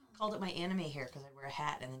called it my anime hair because I'd wear a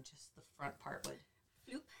hat and then just the front part would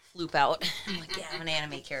floop out. I'm like, yeah, I'm an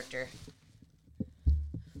anime character.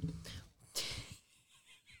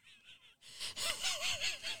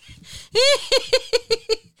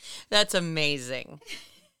 That's amazing.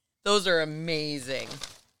 Those are amazing.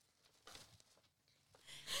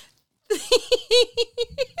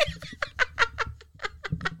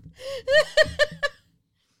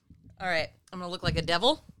 All right, I'm going to look like a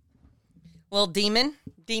devil. Well, demon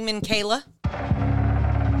Kayla.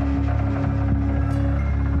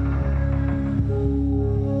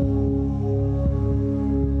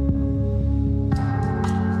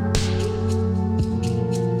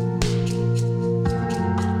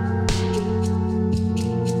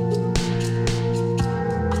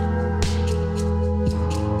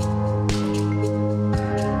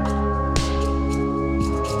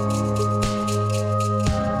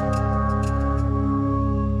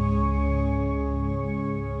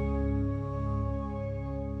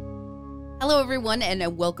 Everyone,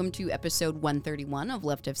 and welcome to episode 131 of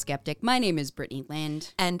Left of Skeptic. My name is Brittany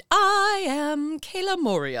Land. And I am Kayla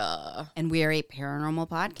Moria. And we are a paranormal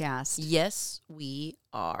podcast. Yes, we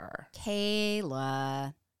are.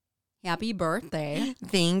 Kayla, happy birthday.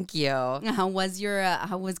 Thank you. How was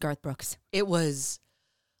Garth Brooks? It was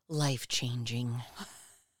life-changing.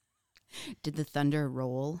 Did the thunder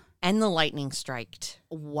roll? And the lightning striked.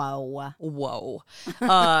 Whoa.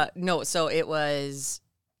 No, so it was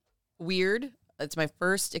weird. It's my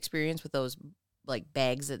first experience with those like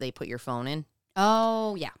bags that they put your phone in.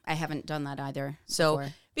 Oh, yeah. I haven't done that either. So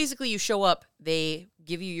before. Basically you show up, they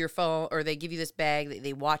give you your phone, or they give you this bag,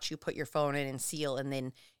 they watch you put your phone in and seal, and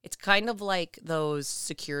then it's kind of like those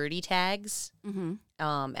security tags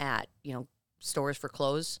at, stores for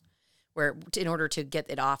clothes, where in order to get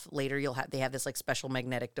it off later, they have this like special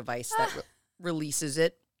magnetic device that releases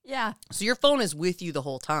it. Yeah. So your phone is with you the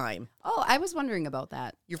whole time. Oh, I was wondering about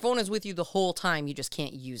that. Your phone is with you the whole time. You just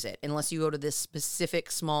can't use it unless you go to this specific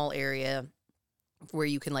small area where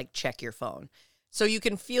you can like check your phone. So you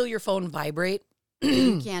can feel your phone vibrate.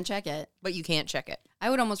 You can't check it. But you can't check it. I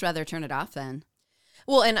would almost rather turn it off then.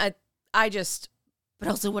 Well, and I just... But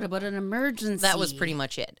also, what about an emergency? That was pretty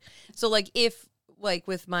much it. So like if, like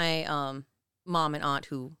with my mom and aunt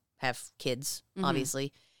who have kids,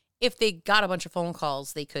 obviously... If they got a bunch of phone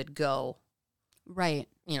calls, they could go, right,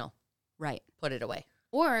 right, put it away.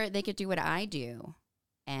 Or they could do what I do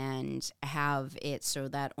and have it so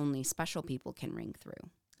that only special people can ring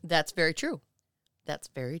through. That's very true.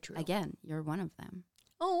 Again, you're one of them.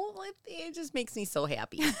 Oh, it just makes me so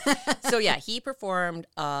happy. So yeah, he performed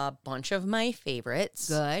a bunch of my favorites.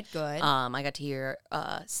 Good. I got to hear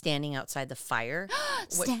Standing Outside the Fire.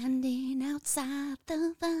 Standing outside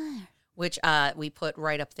the fire. Which we put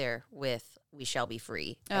right up there with We Shall Be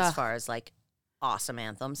Free as far as like awesome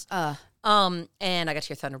anthems. And I got to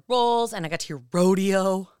hear Thunder Rolls, and I got to hear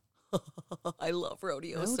Rodeo. I love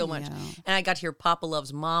Rodeo so much. And I got to hear Papa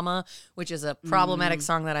Loves Mama, which is a problematic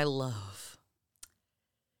song that I love.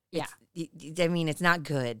 Yeah. It's not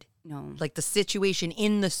good. No. Like the situation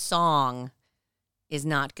in the song is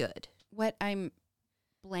not good. What I'm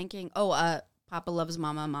blanking. Oh, Papa Loves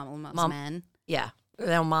Mama, Mama Loves Men. Yeah.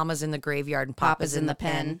 Now Mama's in the graveyard and Papa's in the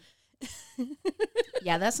pen.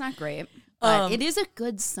 Yeah, that's not great. But it is a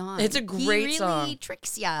good song. It's a great song. He really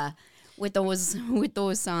tricks ya with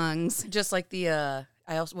those songs. Just like the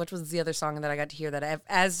what was the other song that I got to hear that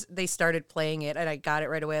as they started playing it and I got it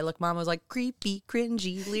right away. Mama was like creepy,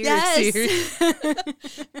 cringy lyrics.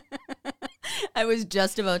 Yes. I was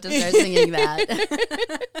just about to start singing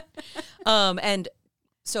that. And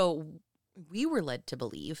so we were led to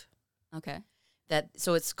believe. Okay.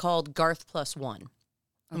 So it's called Garth Plus One. And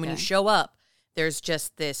Okay. when you show up, there's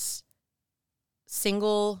just this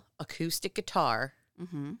single acoustic guitar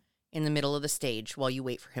in the middle of the stage while you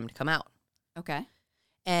wait for him to come out. Okay.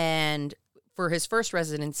 And for his first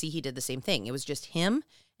residency, he did the same thing. It was just him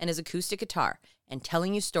and his acoustic guitar and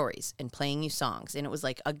telling you stories and playing you songs. And it was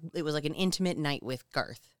like an intimate night with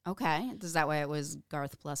Garth. Okay. Is that why it was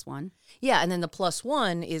Garth Plus One? Yeah, and then the plus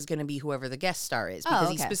one is going to be whoever the guest star is. Because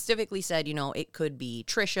he okay. specifically said, it could be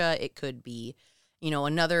Trisha, it could be,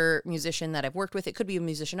 another musician that I've worked with. It could be a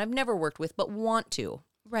musician I've never worked with but want to.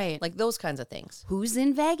 Right. Like those kinds of things. Who's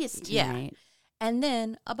in Vegas tonight? Yeah. And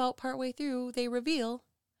then about partway through, they reveal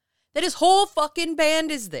that his whole fucking band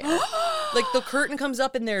is there. Like the curtain comes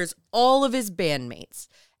up and there's all of his bandmates.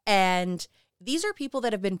 And these are people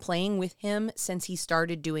that have been playing with him since he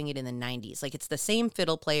started doing it in the 90s. Like it's the same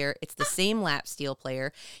fiddle player. It's the same lap steel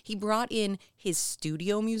player. He brought in his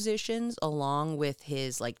studio musicians along with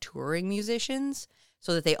his like touring musicians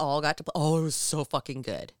so that they all got to play. Oh, it was so fucking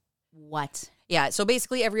good. What? Yeah, so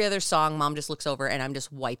basically every other song, Mom just looks over and I'm just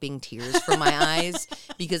wiping tears from my eyes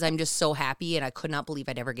because I'm just so happy and I could not believe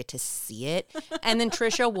I'd ever get to see it. And then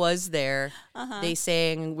Trisha was there. They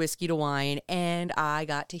sang Whiskey to Wine, and I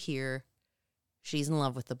got to hear She's in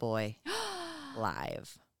Love with the Boy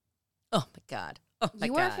live. Oh, my God. Oh, my God.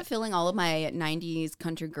 You are fulfilling all of my 90s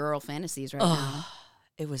country girl fantasies right now.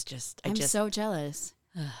 It was just... I'm so jealous.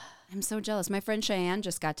 I'm so jealous. My friend Cheyenne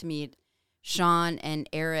just got to meet Sean and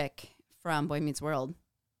Eric from Boy Meets World.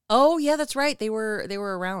 Oh, yeah, that's right. They were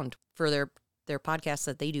around for their podcast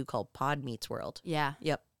that they do called Pod Meets World. Yeah.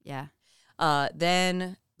 Yep. Yeah.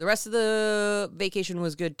 Then the rest of the vacation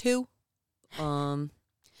was good, too.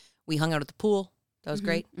 We hung out at the pool. That was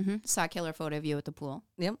great. Mm-hmm. Saw a killer photo of you at the pool.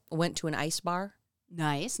 Yep. Went to an ice bar.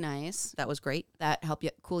 Nice, nice. That was great. That helped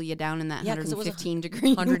you cool you down in that 'cause 115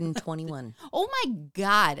 degree. 121. Oh, my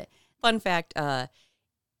God. Fun fact,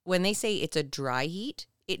 when they say it's a dry heat,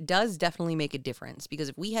 it does definitely make a difference, because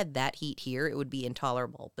if we had that heat here, it would be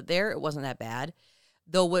intolerable. But there, it wasn't that bad.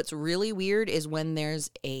 Though what's really weird is when there's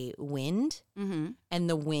a wind, and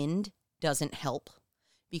the wind doesn't help,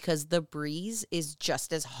 because the breeze is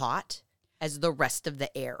just as hot as the rest of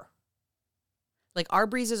the air. Like, our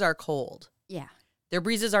breezes are cold. Yeah. Their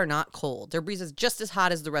breezes are not cold. Their breeze is just as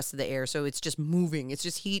hot as the rest of the air, so it's just moving. It's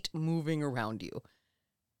just heat moving around you.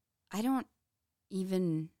 I don't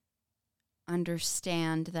even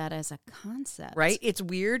understand that as a concept. Right? It's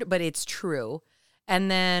weird, but it's true. And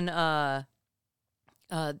then, so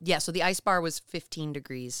the ice bar was 15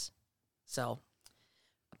 degrees. So,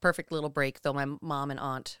 a perfect little break, though my mom and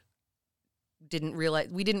aunt didn't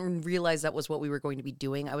realize that was what we were going to be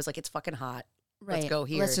doing. I was like, it's fucking hot. Right. Let's go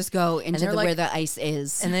here. Let's just go into where the ice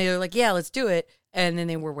is. And they were like, yeah, let's do it. And then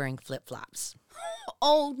they were wearing flip-flops.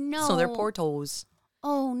 Oh, no. So their poor toes.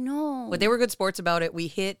 Oh, no. But they were good sports about it. We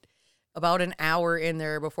hit about an hour in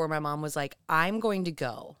there before my mom was like, I'm going to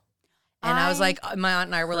go. And I was like, my aunt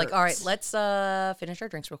and I were like, all right, let's finish our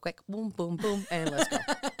drinks real quick. Boom, boom, boom, and let's go.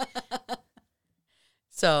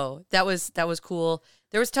 So that was cool.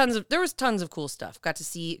 There was tons of cool stuff. Got to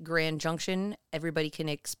see Grand Junction. Everybody can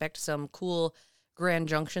expect some cool Grand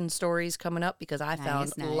Junction stories coming up, because I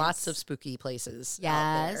found lots of spooky places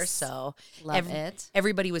out there. So love it.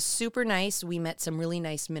 Everybody was super nice. We met some really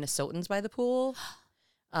nice Minnesotans by the pool,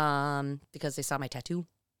 because they saw my tattoo.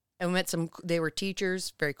 And we met they were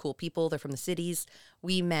teachers, very cool people. They're from the cities.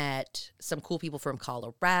 We met some cool people from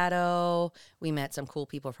Colorado. We met some cool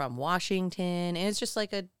people from Washington. And it's just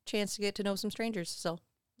like a chance to get to know some strangers. So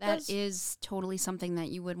that is totally something that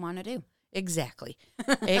you would want to do. Exactly.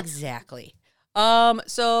 Exactly.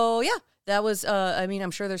 So yeah, that was,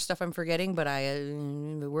 I'm sure there's stuff I'm forgetting, but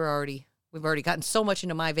we've already gotten so much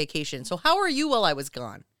into my vacation. So how are you while I was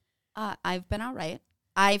gone? I've been all right.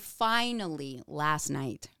 I finally, last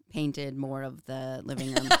night, painted more of the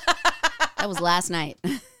living room. That was last night.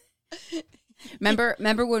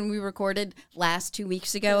 Remember when we recorded last 2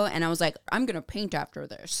 weeks ago, and I was like, I'm going to paint after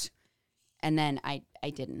this. And then I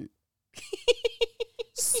didn't.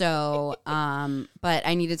 So, but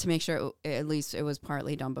I needed to make sure at least it was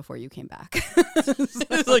partly done before you came back. It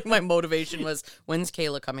was like my motivation was, when's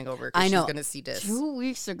Kayla coming over? I know. She's going to see this. 2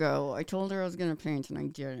 weeks ago, I told her I was going to paint, and I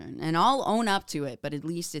didn't. And I'll own up to it, but at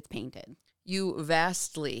least it's painted. You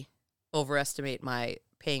vastly overestimate my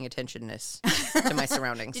paying attentionness to my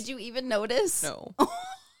surroundings. Did you even notice? No.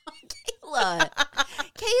 Kayla,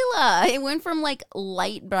 it went from like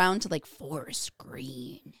light brown to like forest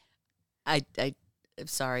green. I'm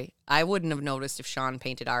sorry. I wouldn't have noticed if Sean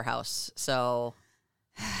painted our house. So,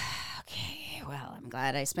 okay. Well, I'm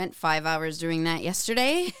glad I spent 5 hours doing that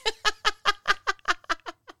yesterday.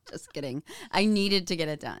 Just kidding. I needed to get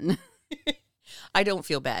it done. I don't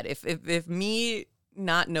feel bad. If me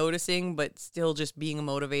not noticing but still just being a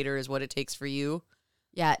motivator is what it takes for you.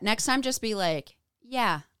 Yeah. Next time, just be like,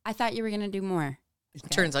 yeah, I thought you were going to do more. It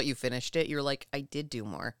turns out you finished it. You're like, I did do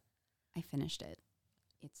more. I finished it.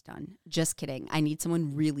 It's done. Just kidding. I need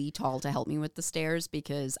someone really tall to help me with the stairs,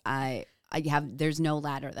 because there's no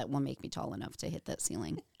ladder that will make me tall enough to hit that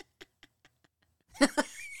ceiling.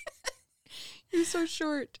 You're so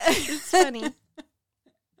short. It's funny.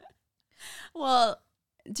 Well,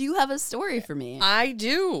 do you have a story for me? I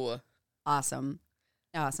do. Awesome.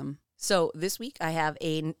 So this week I have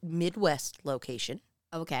a Midwest location.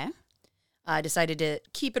 Okay. I decided to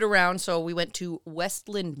keep it around, so we went to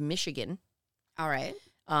Westland, Michigan. All right.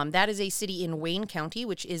 That is a city in Wayne County,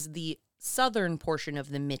 which is the southern portion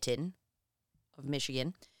of the mitten of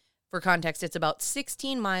Michigan. For context, it's about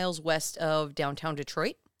 16 miles west of downtown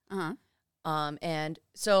Detroit. Uh-huh. And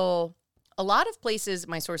so a lot of places,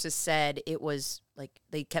 my sources said it was like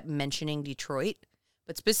they kept mentioning Detroit,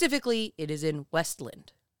 But specifically, it is in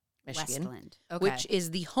Westland, Michigan, Westland. Okay. which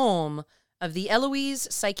is the home of the Eloise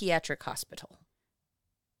Psychiatric Hospital.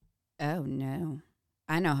 Oh, no.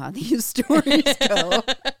 I know how these stories go.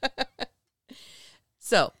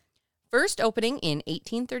 So, first opening in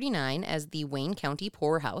 1839 as the Wayne County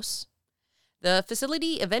Poorhouse, the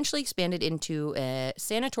facility eventually expanded into a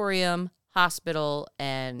sanatorium, hospital,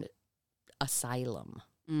 and asylum.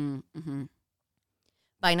 Mm-hmm.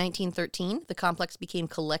 By 1913, the complex became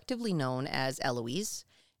collectively known as Eloise,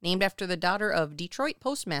 named after the daughter of Detroit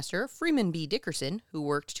postmaster Freeman B. Dickerson, who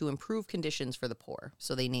worked to improve conditions for the poor.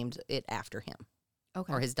 So they named it after him.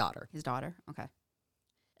 Okay. Or his daughter. His daughter. Okay.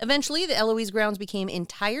 Eventually, the Eloise grounds became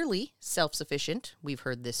entirely self-sufficient. We've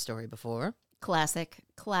heard this story before. Classic.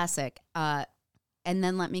 And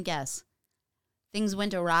then let me guess. Things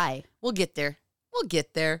went awry. We'll get there.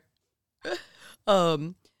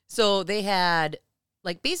 So they had,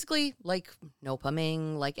 basically, no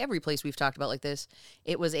plumbing, like every place we've talked about like this.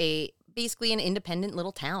 It was basically an independent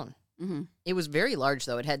little town. Mm-hmm. It was very large,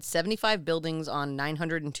 though. It had 75 buildings on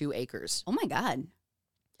 902 acres. Oh, my God.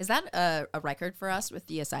 Is that a record for us with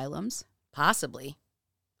the asylums? Possibly.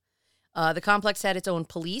 The complex had its own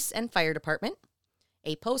police and fire department,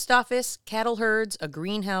 a post office, cattle herds, a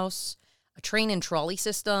greenhouse, a train and trolley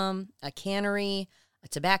system, a cannery, a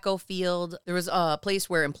tobacco field. There was a place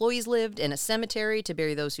where employees lived and a cemetery to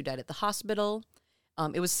bury those who died at the hospital.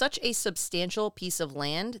 It was such a substantial piece of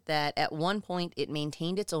land that at one point it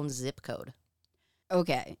maintained its own zip code.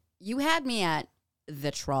 Okay. You had me at the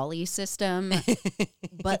trolley system,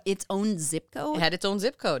 but its own zip code? It had its own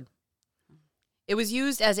zip code. It was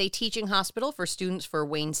used as a teaching hospital for students for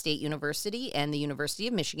Wayne State University and the University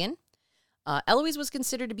of Michigan. Eloise was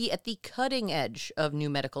considered to be at the cutting edge of new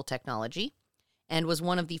medical technology and was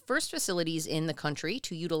one of the first facilities in the country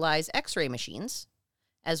to utilize X-ray machines,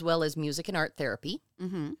 as well as music and art therapy.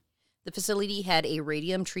 Mm-hmm. The facility had a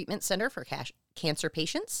radium treatment center for cancer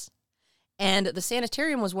patients, and the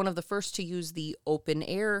sanitarium was one of the first to use the open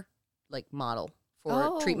air model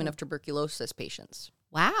for treatment of tuberculosis patients.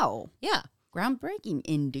 Wow. Yeah. Groundbreaking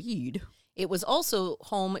indeed. It was also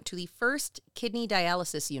home to the first kidney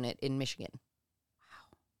dialysis unit in Michigan.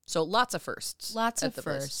 Wow. So lots of firsts. Lots of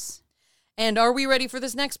firsts. And are we ready for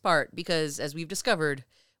this next part? Because as we've discovered,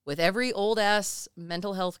 with every old-ass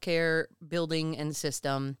mental health care building and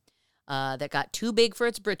system that got too big for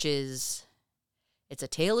its britches, it's a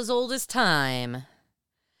tale as old as time.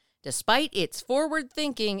 Despite its forward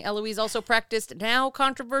thinking, Eloise also practiced now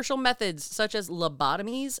controversial methods such as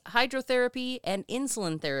lobotomies, hydrotherapy, and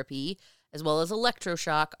insulin therapy, as well as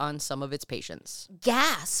electroshock on some of its patients.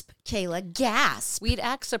 Gasp, Kayla, gasp. We'd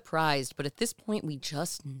act surprised, but at this point, we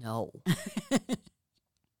just know.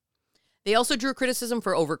 They also drew criticism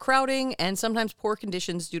for overcrowding and sometimes poor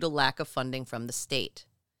conditions due to lack of funding from the state.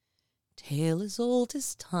 Tale as old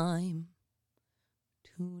as time,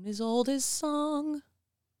 tune as old as song.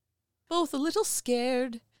 Both a little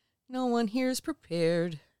scared, no one here's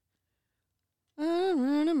prepared.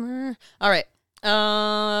 All right.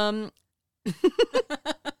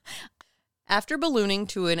 After ballooning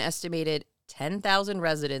to an estimated 10,000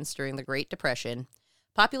 residents during the Great Depression,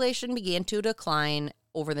 population began to decline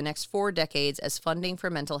over the next 4 decades as funding for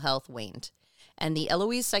mental health waned, and the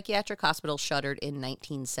Eloise Psychiatric Hospital shuttered in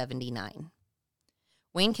 1979.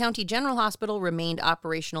 Wayne County General Hospital remained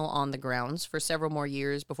operational on the grounds for several more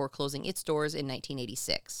years before closing its doors in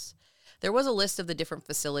 1986. There was a list of the different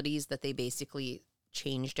facilities that they basically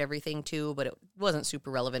changed everything to, but it wasn't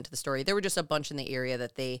super relevant to the story. There were just a bunch in the area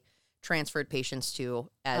that they transferred patients to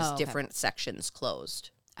as different sections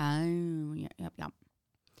closed. Oh, yep.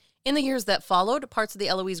 In the years that followed, parts of the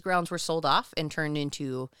Eloise grounds were sold off and turned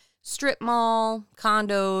into strip mall,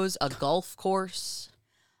 condos, a golf course.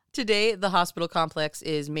 Today, the hospital complex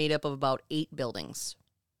is made up of about 8 buildings.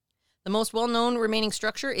 The most well-known remaining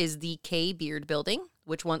structure is the K. Beard Building,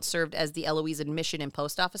 which once served as the Eloise admission and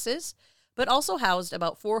post offices, but also housed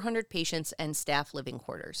about 400 patients and staff living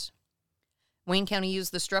quarters. Wayne County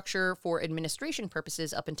used the structure for administration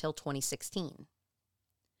purposes up until 2016.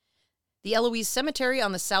 The Eloise Cemetery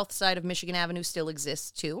on the south side of Michigan Avenue still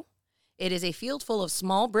exists, too. It is a field full of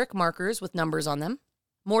small brick markers with numbers on them.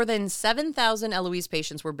 More than 7,000 Eloise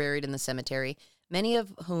patients were buried in the cemetery, many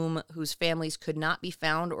of whose families could not be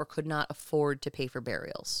found or could not afford to pay for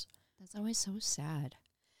burials. That's always so sad.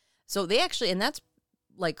 So they actually, and that's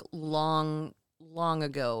long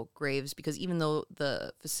ago graves, because even though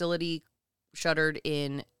the facility shuttered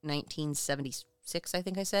in 1976, I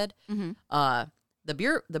think I said,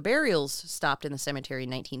 the burials stopped in the cemetery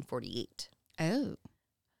in 1948. Oh.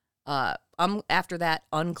 After that,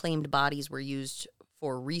 unclaimed bodies were used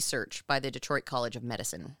for research by the Detroit College of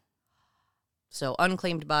Medicine. So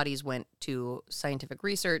unclaimed bodies went to scientific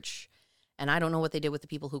research, and I don't know what they did with the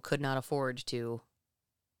people who could not afford to,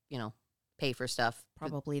 pay for stuff.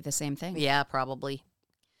 Probably the same thing. Yeah, probably.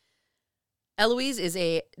 Eloise is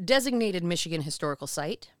a designated Michigan historical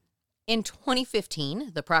site. In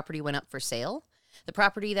 2015, the property went up for sale. The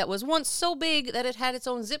property that was once so big that it had its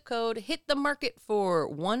own zip code hit the market for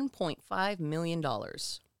 $1.5 million.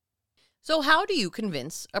 So how do you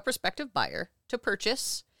convince a prospective buyer to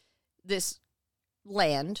purchase this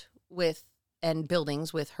land and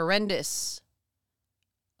buildings with horrendous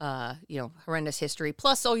history,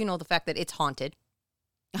 plus, the fact that it's haunted?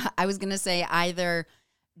 I was going to say either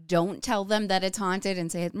don't tell them that it's haunted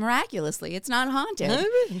and say it miraculously, it's not haunted,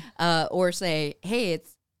 or say, hey,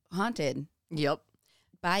 it's haunted. Yep.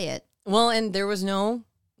 Buy it. Well, and there was no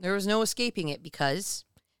escaping it, because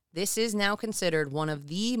this is now considered one of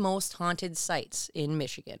the most haunted sites in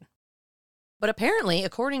Michigan. But apparently,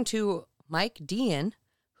 according to Mike Dean,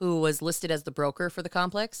 who was listed as the broker for the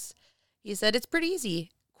complex, he said it's pretty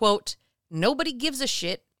easy. Quote, nobody gives a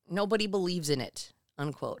shit. Nobody believes in it.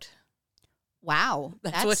 Unquote. Wow.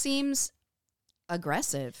 That seems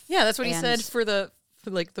aggressive. Yeah, that's what he said for the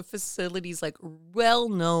facility's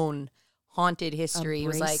well-known haunted history.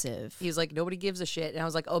 Abrasive. He was like, nobody gives a shit. And I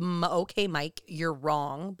was like, okay, Mike, you're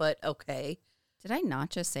wrong, but okay. Did I not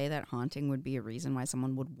just say that haunting would be a reason why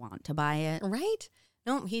someone would want to buy it? Right?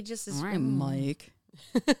 No, he just is. All right, Mike.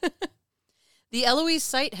 The Eloise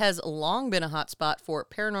site has long been a hotspot for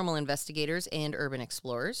paranormal investigators and urban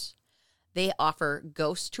explorers. They offer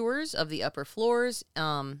ghost tours of the upper floors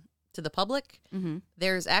to the public. Mm-hmm.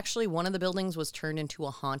 There's actually one of the buildings was turned into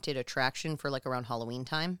a haunted attraction for around Halloween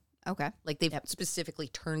time. Okay. They've specifically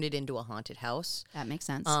turned it into a haunted house. That makes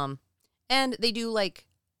sense. And they do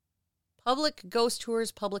public ghost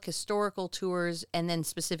tours, public historical tours, and then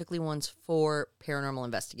specifically ones for paranormal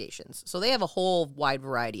investigations. So they have a whole wide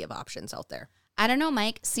variety of options out there. I don't know,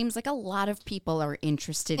 Mike. Seems like a lot of people are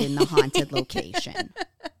interested in the haunted location.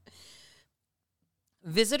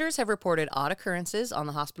 Visitors have reported odd occurrences on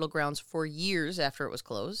the hospital grounds for years after it was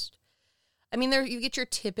closed. I mean, you get your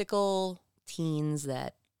typical teens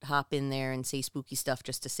that hop in there and say spooky stuff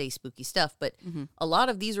just to say spooky stuff, but a lot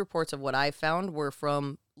of these reports of what I've found were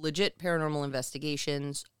from legit paranormal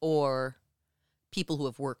investigations or people who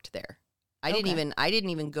have worked there. I didn't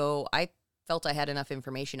even go. I felt I had enough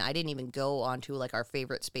information. I didn't even go onto our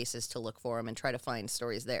favorite spaces to look for them and try to find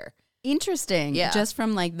stories there. Interesting. Yeah. Just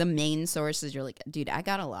from the main sources, you're like, dude, I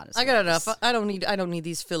got a lot of stories. I got enough. I don't need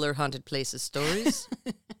these filler haunted places stories.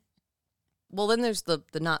 Well, then there's the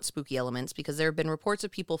not spooky elements, because there have been reports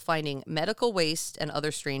of people finding medical waste and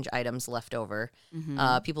other strange items left over.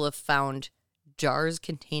 Mm-hmm. People have found jars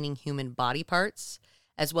containing human body parts,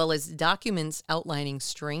 as well as documents outlining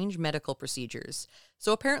strange medical procedures.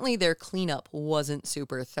 So apparently their cleanup wasn't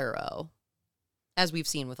super thorough, as we've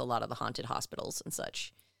seen with a lot of the haunted hospitals and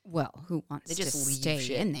such. Well, who wants They just to leave stay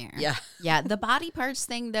shit in there? Yeah. Yeah, the body parts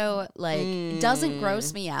thing, though, it doesn't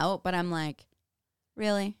gross me out, but I'm like,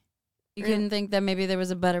 really? You couldn't think that maybe there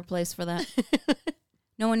was a better place for that?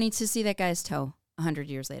 No one needs to see that guy's toe 100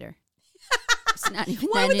 years later. It's not even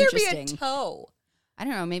Why that would there interesting. be a toe? I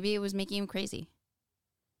don't know. Maybe it was making him crazy.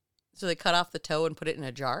 So they cut off the toe and put it in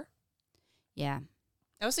a jar? Yeah.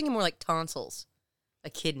 I was thinking more like tonsils, a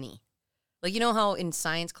kidney. You know how in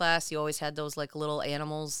science class you always had those little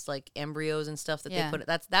animals, embryos and stuff that they put.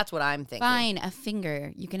 That's what I'm thinking. Fine, a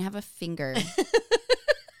finger. You can have a finger.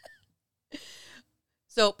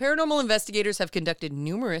 So paranormal investigators have conducted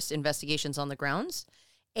numerous investigations on the grounds.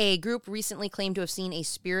 A group recently claimed to have seen a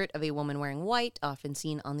spirit of a woman wearing white, often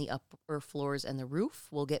seen on the upper floors and the roof.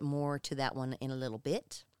 We'll get more to that one in a little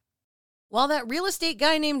bit. While that real estate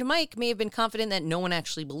guy named Mike may have been confident that no one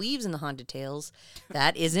actually believes in the haunted tales,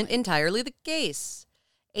 that isn't entirely the case.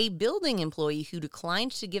 A building employee who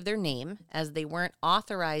declined to give their name, as they weren't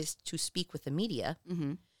authorized to speak with the media,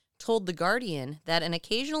 told The Guardian that an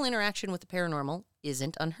occasional interaction with the paranormal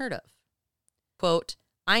isn't unheard of. Quote,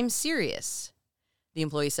 "I'm serious," the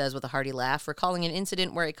employee says with a hearty laugh, recalling an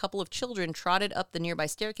incident where a couple of children trotted up the nearby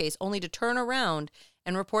staircase only to turn around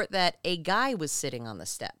and report that a guy was sitting on the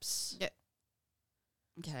steps. Yeah.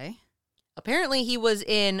 Okay. Apparently, he was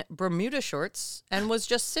in Bermuda shorts and was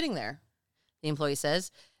just sitting there, the employee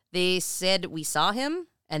says. They said we saw him,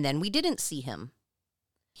 and then we didn't see him.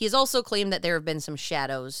 He has also claimed that there have been some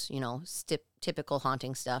shadows, typical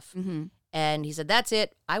haunting stuff. Mm-hmm. And he said, that's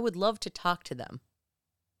it. I would love to talk to them,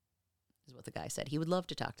 is what the guy said. He would love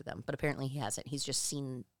to talk to them, but apparently he hasn't. He's just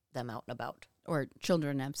seen them out and about. Or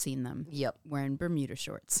children have seen them. Yep. Wearing Bermuda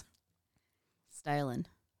shorts. Styling.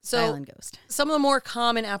 So, Island ghost. some of the more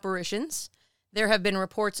common apparitions, there have been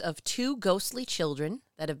reports of 2 ghostly children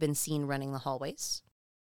that have been seen running the hallways.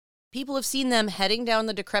 People have seen them heading down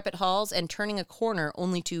the decrepit halls and turning a corner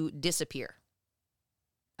only to disappear.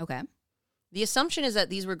 Okay. The assumption is that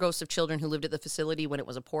these were ghosts of children who lived at the facility when it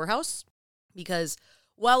was a poorhouse, because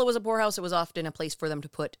while it was a poorhouse, it was often a place for them to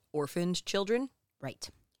put orphaned children. Right.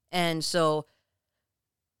 And so,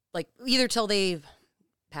 like, either till they've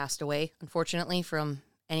passed away, unfortunately, from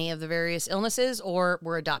any of the various illnesses, or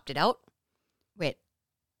were adopted out. Wait.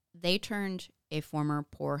 They turned a former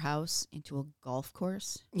poorhouse into a golf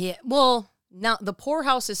course? Yeah, well, now the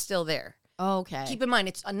poorhouse is still there. Okay. Keep in mind,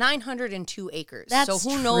 it's a 902 acres. That's so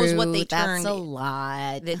who knows what they turned. That's a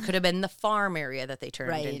lot. That could have been the farm area that they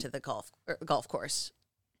turned into the golf course.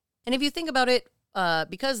 And if you think about it,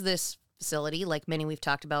 because this facility, like many we've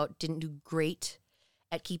talked about, didn't do great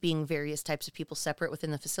at keeping various types of people separate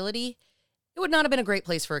within the facility, it would not have been a great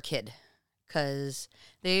place for a kid, because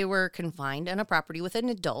they were confined on a property with an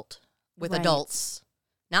adult, with adults,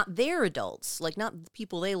 not their adults, like not the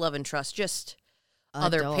people they love and trust, just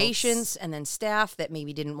other patients and then staff that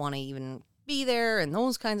maybe didn't want to even be there and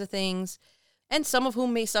those kinds of things. And some of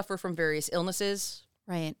whom may suffer from various illnesses.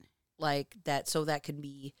 Right. Like that. So that could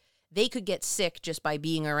be, they could get sick just by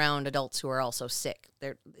being around adults who are also sick.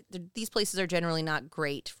 These places are generally not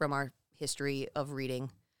great from our history of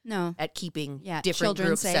reading. No. At keeping different children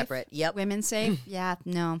groups safe, separate. Yep. Women safe? Yeah,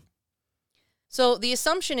 no. So the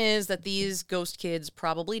assumption is that these ghost kids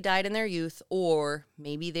probably died in their youth, or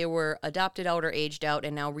maybe they were adopted out or aged out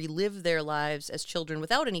and now relive their lives as children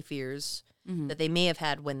without any fears that they may have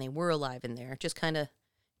had when they were alive in there. Just kind of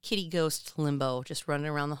kitty ghost limbo, just running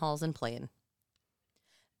around the halls and playing.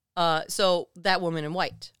 So that woman in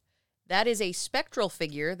white, that is a spectral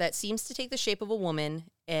figure that seems to take the shape of a woman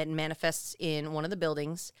and manifests in one of the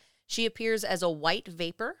buildings. She appears as a white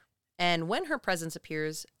vapor, and when her presence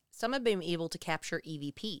appears, some have been able to capture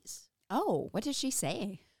EVPs. Oh, what did she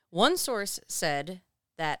say? One source said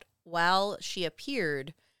that while she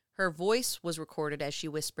appeared, her voice was recorded as she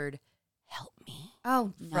whispered, "Help me,"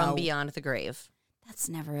 from beyond the grave. That's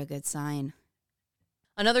never a good sign.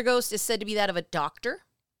 Another ghost is said to be that of a doctor,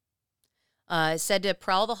 said to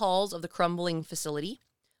prowl the halls of the crumbling facility.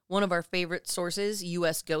 One of our favorite sources,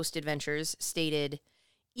 U.S. Ghost Adventures, stated,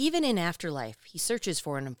 "Even in afterlife, he searches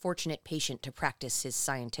for an unfortunate patient to practice his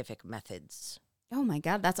scientific methods." Oh my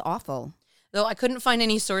God, that's awful. Though I couldn't find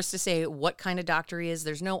any source to say what kind of doctor he is.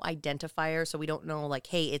 There's no identifier, so we don't know, like,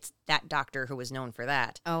 hey, it's that doctor who was known for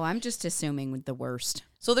that. Oh, I'm just assuming the worst.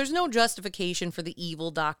 So there's no justification for the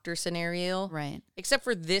evil doctor scenario. Right. Except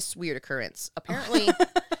for this weird occurrence. Apparently...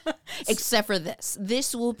 Except for this.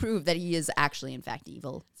 This will prove that he is actually, in fact,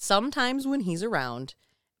 evil. Sometimes when he's around,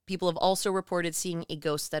 people have also reported seeing a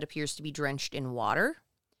ghost that appears to be drenched in water,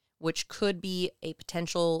 which could be a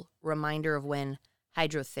potential reminder of when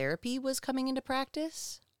hydrotherapy was coming into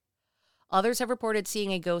practice. Others have reported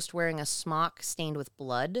seeing a ghost wearing a smock stained with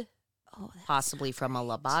blood, possibly from a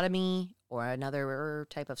lobotomy or another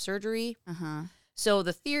type of surgery. Uh-huh. So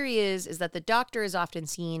the theory is that the doctor is often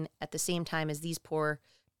seen at the same time as these poor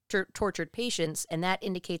tortured patients, and that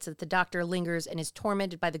indicates that the doctor lingers and is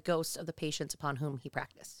tormented by the ghosts of the patients upon whom he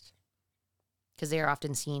practiced, because they are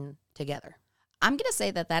often seen together. I'm going to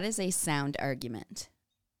say that is a sound argument.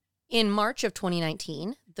 In March of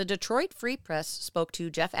 2019, the Detroit Free Press spoke to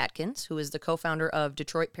Jeff Atkins, who is the co-founder of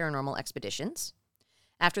Detroit Paranormal Expeditions,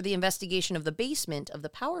 after the investigation of the basement of the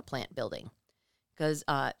power plant building, because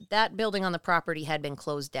that building on the property had been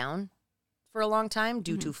closed down for a long time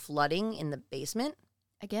due to flooding in the basement.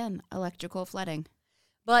 Again, electrical flooding.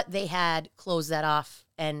 But they had closed that off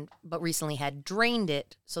but recently had drained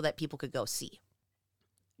it so that people could go see.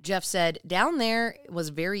 Jeff said, "Down there was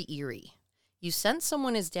very eerie. You sense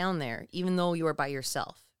someone is down there, even though you are by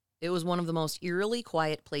yourself. It was one of the most eerily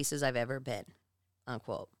quiet places I've ever been,"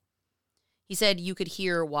 unquote. He said you could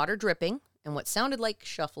hear water dripping and what sounded like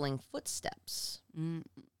shuffling footsteps.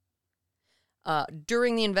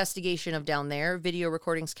 During the investigation of down there, video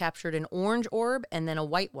recordings captured an orange orb and then a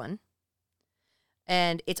white one.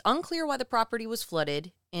 And it's unclear why the property was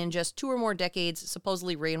flooded. In just 2 or more decades,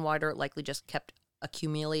 supposedly rainwater likely just kept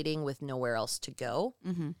accumulating with nowhere else to go.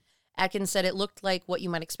 Mm-hmm. Atkins said it looked like what you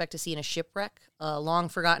might expect to see in a shipwreck, a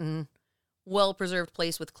long-forgotten, well-preserved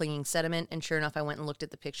place with clinging sediment. And sure enough, I went and looked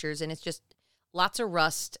at the pictures, and it's just lots of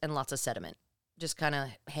rust and lots of sediment. Just kind of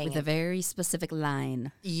hanging. With a very specific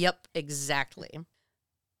line. Yep, exactly.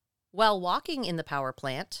 While walking in the power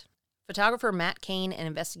plant, photographer Matt Kane and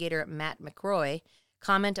investigator Matt McCroy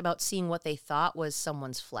comment about seeing what they thought was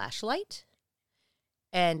someone's flashlight.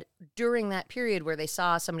 And during that period where they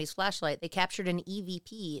saw somebody's flashlight, they captured an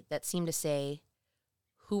EVP that seemed to say,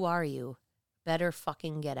 "Who are you? Better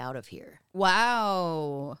fucking get out of here."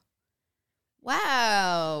 Wow.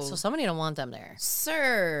 Wow. So somebody don't want them there.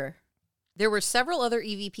 Sir. There were several other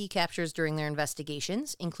EVP captures during their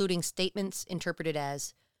investigations, including statements interpreted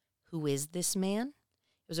as, "Who is this man?"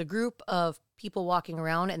 It was a group of people walking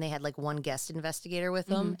around, and they had like one guest investigator with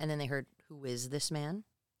them, and then they heard, "Who is this man?"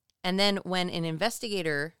 And then when an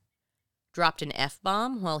investigator dropped an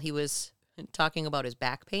F-bomb while he was talking about his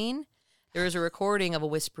back pain, there was a recording of a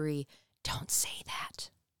whispery, "Don't say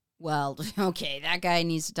that." Well, okay, that guy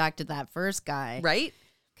needs to talk to that first guy. Right?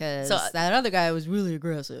 Because that other guy was really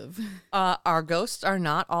aggressive. Our ghosts are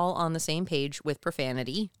not all on the same page with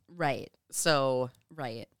profanity. Right. So,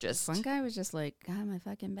 Right. just... One guy was just like, God, my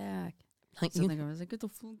fucking back. Like, So I was like, get the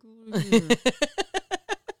fuck out of here.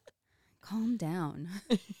 Calm down.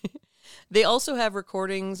 They also have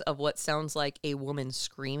recordings of what sounds like a woman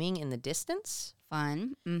screaming in the distance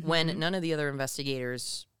Fun. Mm-hmm. when none of the other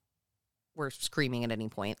investigators were screaming at any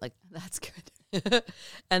point. Like, That's good.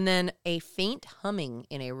 and then a faint humming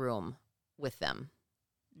in a room with them.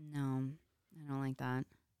 No, I don't like that.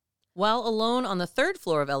 While alone on the third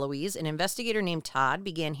floor of Eloise, an investigator named Todd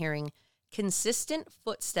began hearing consistent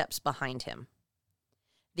footsteps behind him.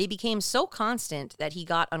 They became so constant that he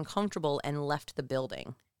got uncomfortable and left the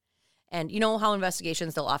building. And you know how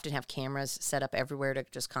investigations, they'll often have cameras set up everywhere to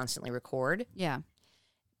just constantly record? Yeah.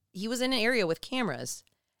 He was in an area with cameras.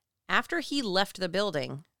 After he left the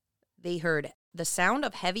building, they heard the sound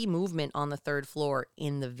of heavy movement on the third floor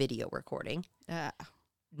in the video recording.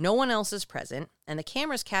 No one else is present, and the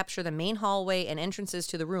cameras capture the main hallway and entrances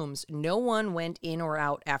to the rooms. No one went in or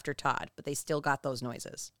out after Todd, but they still got those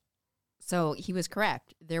noises. So he was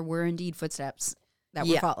correct. There were indeed footsteps that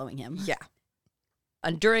were following him. Yeah.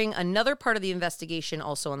 During another part of the investigation,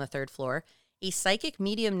 also on the third floor, a psychic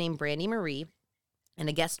medium named Brandy Marie and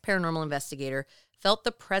a guest paranormal investigator felt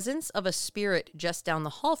the presence of a spirit just down the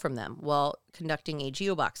hall from them while conducting a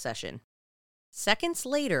geobox session. Seconds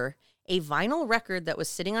later, a vinyl record that was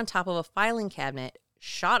sitting on top of a filing cabinet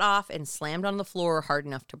shot off and slammed on the floor hard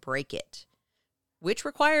enough to break it, which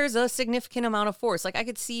requires a significant amount of force. Like, I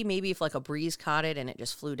could see maybe if like a breeze caught it and it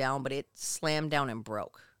just flew down, but it slammed down and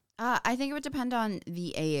broke. I think it would depend on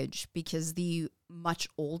the age, because the much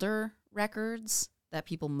older records that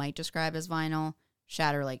people might describe as vinyl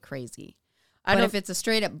shatter like crazy. But if it's a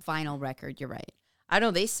straight up vinyl record, you're right. I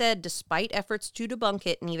know. They said despite efforts to debunk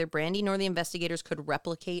it, neither Brandy nor the investigators could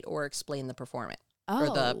replicate or explain the performance or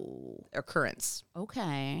the occurrence.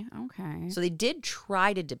 Okay. So they did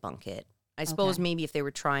try to debunk it. I suppose maybe if they were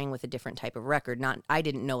trying with a different type of record. I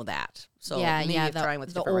didn't know that. So maybe if trying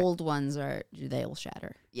with the old ones they'll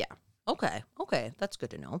shatter. Yeah. Okay. That's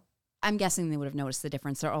good to know. I'm guessing they would have noticed the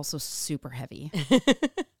difference. They're also super heavy.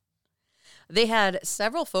 They had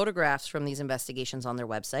several photographs from these investigations on their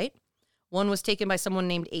website. One was taken by someone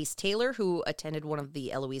named Ace Taylor, who attended one of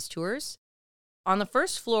the Eloise tours. On the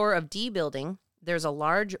first floor of D building, there's a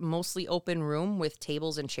large, mostly open room with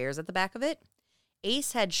tables and chairs at the back of it.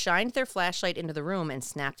 Ace had shined their flashlight into the room and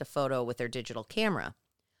snapped a photo with their digital camera.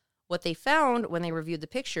 What they found when they reviewed the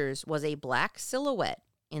pictures was a black silhouette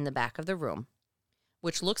in the back of the room,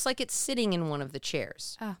 which looks like it's sitting in one of the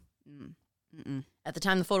chairs. At the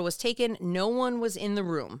time the photo was taken, no one was in the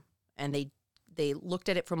room, and they looked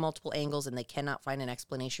at it from multiple angles, and they cannot find an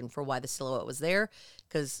explanation for why the silhouette was there,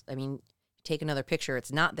 because, I mean, take another picture,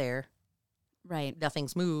 it's not there. Right.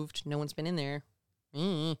 Nothing's moved. No one's been in there.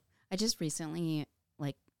 I just recently,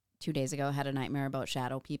 like 2 days ago, had a nightmare about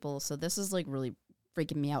shadow people, so this is, like, really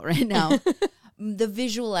freaking me out right now. The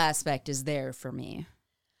visual aspect is there for me.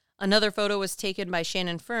 Another photo was taken by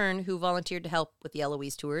Shannon Fern, who volunteered to help with the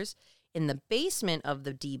Eloise tours, in the basement of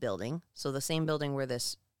the D building, so the same building where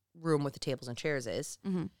this room with the tables and chairs is.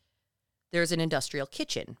 There's an industrial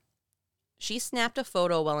kitchen. She snapped a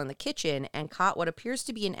photo while in the kitchen and caught what appears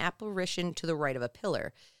to be an apparition to the right of a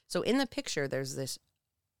pillar. So in the picture, there's this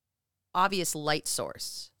obvious light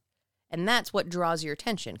source. And that's what draws your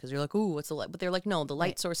attention, because you're like, ooh, what's the light? But they're like, no, the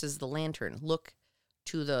light source is the lantern. Look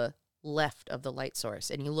to the left of the light source.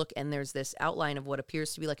 And you look, and there's this outline of what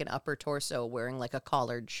appears to be like an upper torso wearing like a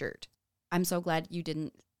collared shirt. I'm so glad you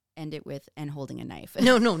didn't end it with "and holding a knife."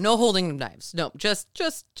 No holding of knives. No, just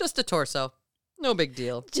a torso. No big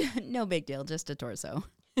deal. No big deal, just a torso.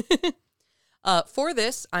 For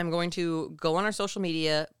this, I'm going to go on our social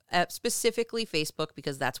media, specifically Facebook,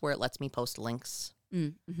 because that's where it lets me post links.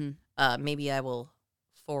 Maybe I will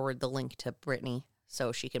forward the link to Brittany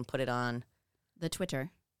so she can put it on the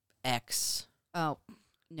Twitter. X. Oh,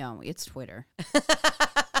 no, it's Twitter.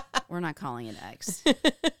 not calling it X.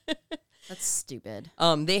 That's stupid.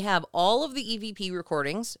 They have all of the EVP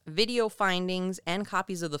recordings, video findings, and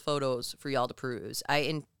copies of the photos for y'all to peruse.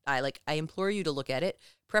 I implore you to look at it,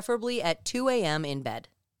 preferably at 2 a.m. in bed.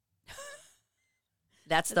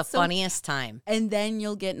 That's the funniest time. And then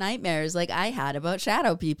you'll get nightmares like I had about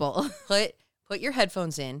shadow people. Put your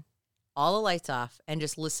headphones in, all the lights off, and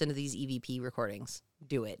just listen to these EVP recordings.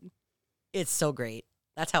 Do it. It's so great.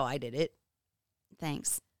 That's how I did it.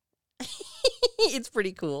 Thanks. It's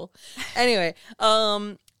pretty cool. Anyway,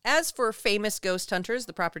 as for famous ghost hunters,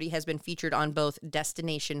 the property has been featured on both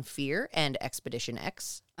Destination Fear and Expedition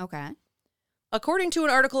X. Okay. According to an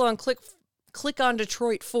article on Click on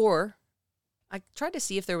Detroit 4, I tried to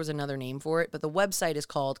see if there was another name for it, but the website is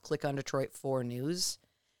called Click on Detroit 4 News.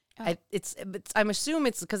 Oh. I'm assuming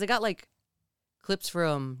it's because they got like clips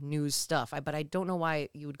from news stuff, but I don't know why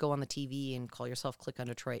you would go on the TV and call yourself Click on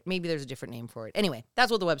Detroit. Maybe there's a different name for it. Anyway, that's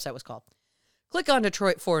what the website was called. Click on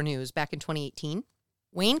Detroit 4 News back in 2018.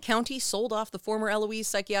 Wayne County sold off the former Eloise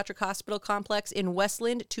Psychiatric Hospital complex in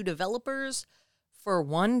Westland to developers for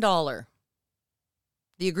 $1.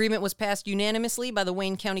 The agreement was passed unanimously by the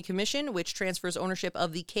Wayne County Commission, which transfers ownership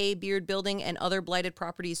of the K. Beard Building and other blighted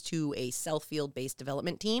properties to a Southfield-based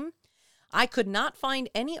development team. I could not find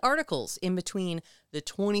any articles in between the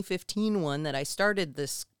 2015 one that I started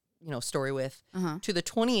this story with to the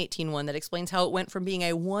 2018 one that explains how it went from being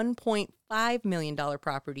a $1.5 million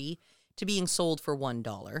property to being sold for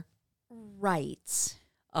 $1. Right.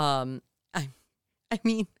 I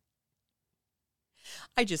mean,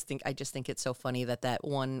 I just think it's so funny that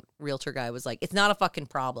one realtor guy was like, it's not a fucking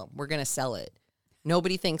problem. We're going to sell it.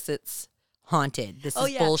 Nobody thinks it's haunted. This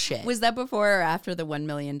is bullshit. Was that before or after the $1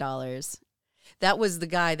 million? That was the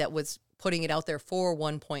guy that was putting it out there for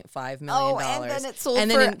 $1.5 million. Oh, and then it sold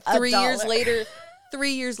and for then $1.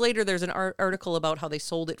 3 years later, there's an article about how they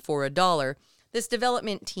sold it for $1. This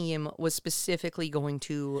development team was specifically going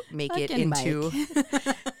to make it into...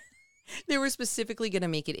 They were specifically going to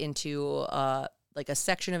make it into, like a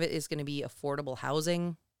section of it is going to be affordable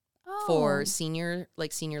housing for senior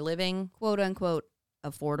living. Quote unquote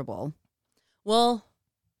affordable. Well,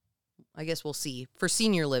 I guess we'll see. For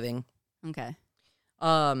senior living. Okay.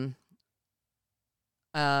 And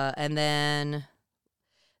then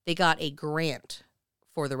they got a grant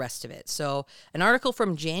for the rest of it. So an article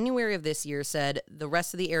from January of this year said the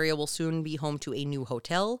rest of the area will soon be home to a new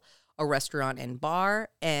hotel, a restaurant and bar,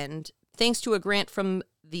 and thanks to a grant from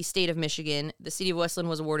the state of Michigan, the city of Westland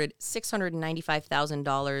was awarded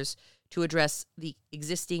 $695,000 to address the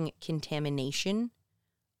existing contamination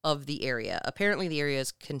of the area. Apparently the area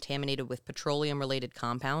is contaminated with petroleum-related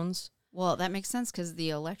compounds. Well, that makes sense because the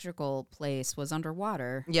electrical place was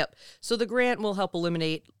underwater. Yep. So the grant will help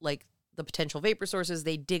eliminate, like, the potential vapor sources.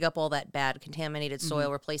 They dig up all that bad contaminated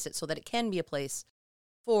soil, replace it so that it can be a place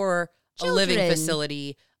for a living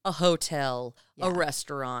facility, a hotel, a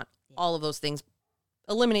restaurant, all of those things.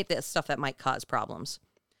 Eliminate the stuff that might cause problems.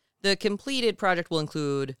 The completed project will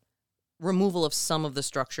include removal of some of the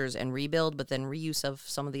structures and rebuild, but then reuse of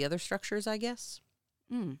some of the other structures, I guess.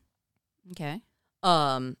 Okay.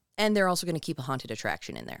 And they're also going to keep a haunted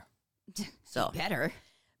attraction in there. So better.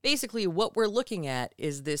 Basically, what we're looking at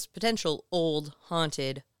is this potential old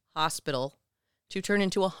haunted hospital to turn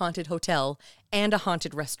into a haunted hotel and a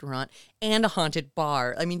haunted restaurant and a haunted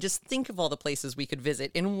bar. I mean, just think of all the places we could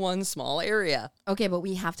visit in one small area. Okay, but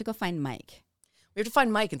we have to go find Mike. We have to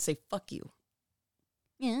find Mike and say, fuck you.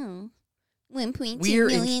 Yeah. $1.2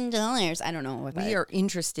 million. I don't know what we are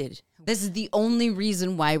interested. This is the only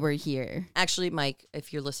reason why we're here. Actually, Mike,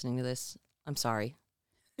 if you're listening to this, I'm sorry.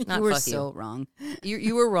 You were so wrong.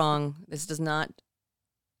 You were wrong. This does not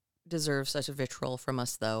deserve such a vitriol from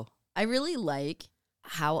us, though. I really like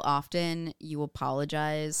how often you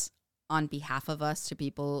apologize on behalf of us to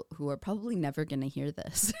people who are probably never going to hear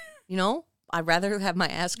this. You know, I'd rather have my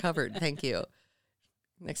ass covered. Thank you.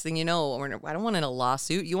 Next thing you know, I don't want a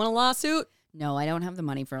lawsuit. You want a lawsuit? No, I don't have the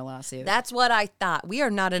money for a lawsuit. That's what I thought. We are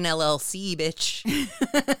not an LLC, bitch.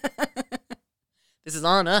 This is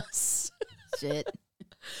on us. Shit.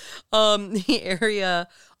 The area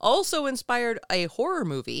also inspired a horror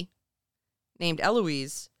movie named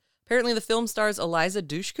Eloise. Apparently the film stars Eliza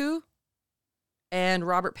Dushku and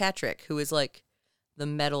Robert Patrick, who is like the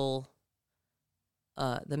metal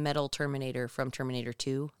Terminator from Terminator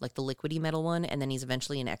 2, like the liquidy metal one, and then he's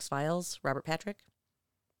eventually in X-Files, Robert Patrick.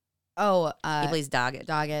 Oh, he plays Doggett.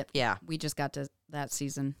 Doggett. Yeah. We just got to that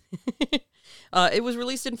season. It was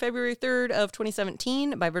released in February 3rd of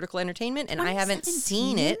 2017 by Vertical Entertainment, and I haven't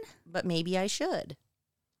seen it, but maybe I should.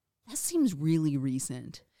 That seems really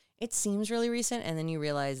recent. It seems really recent, and then you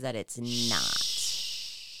realize that it's not.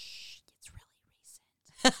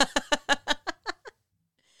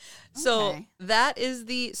 So Okay. that is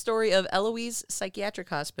the story of Eloise Psychiatric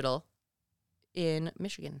Hospital in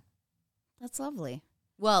Michigan. That's lovely.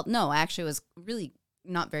 Well, no, actually, it was really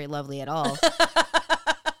not very lovely at all.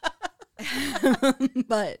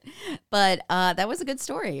 but that was a good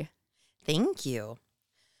story. Thank you.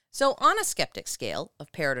 So on a skeptic scale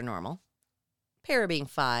of paranormal, para being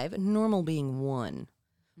 5, normal being 1,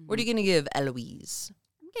 what are you going to give Eloise?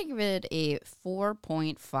 I'm going to give it a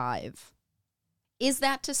 4.5. Is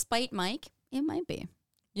that to spite Mike? It might be.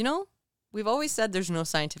 You know, we've always said there's no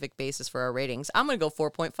scientific basis for our ratings. I'm going to go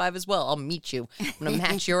 4.5 as well. I'll meet you. I'm going to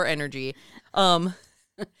match your energy. Though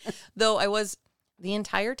the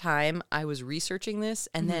entire time I was researching this,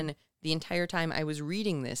 and then the entire time I was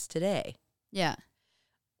reading this today, Yeah.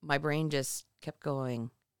 my brain just kept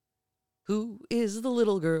going, who is the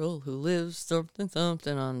little girl who lives something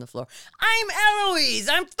on the floor? I'm Eloise.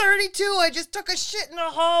 I'm 32. I just took a shit in the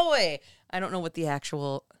hallway. I don't know what the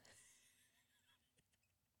actual...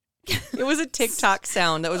 It was a TikTok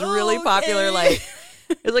sound that was really popular. Like,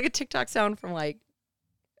 it was like a TikTok sound from like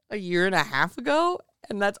a year and a half ago.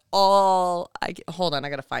 And that's all I get. Hold on, I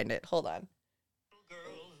gotta find it. Hold on. Girl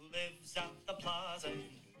who lives at the plaza in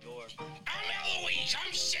New York. I'm Eloise.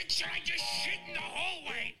 I'm 6 and I just shit in the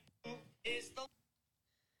hallway. Who is the...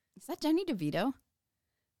 Is that Jenny DeVito?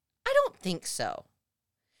 I don't think so.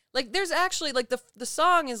 Like, there's actually like the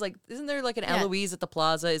song is like, isn't there like an Eloise at the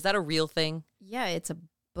Plaza? Is that a real thing? Yeah, it's a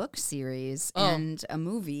book series Oh. and a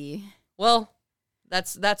movie. Well,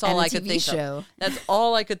 that's all And a I could TV think show. of. That's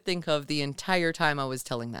all I could think of the entire time I was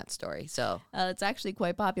telling that story. So It's actually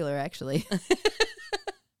quite popular, actually.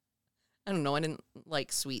 I don't know. I didn't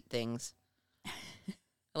like sweet things. I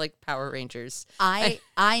like Power Rangers. I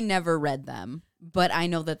never read them, but I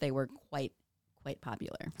know that they were quite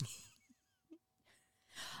popular.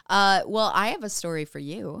 Well, I have a story for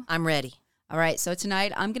you. I'm ready. All right, so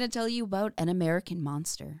tonight I'm going to tell you about an American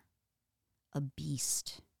monster, a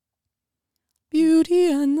beast.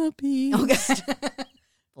 Beauty and the Beast. Okay.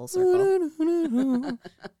 Full circle.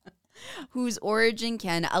 Whose origin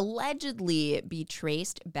can allegedly be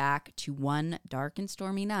traced back to one dark and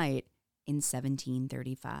stormy night in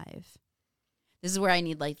 1735. This is where I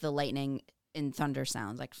need like the lightning and thunder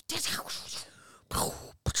sounds, like.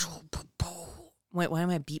 Wait, why am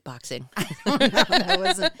I beatboxing?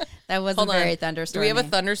 That wasn't Hold on. very Do thunderstormy. we have a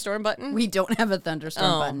thunderstorm button? We don't have a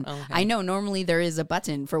thunderstorm Oh, button. okay. I know normally there is a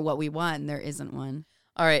button for what we want, and there isn't one.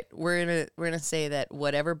 All right, we're gonna say that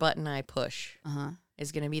whatever button I push Uh-huh.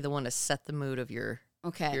 is gonna be the one to set the mood of your.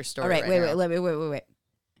 Okay. Your story All right, right wait.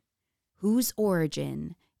 Whose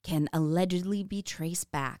origin can allegedly be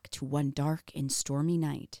traced back to one dark and stormy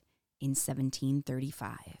night in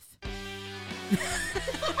 1735?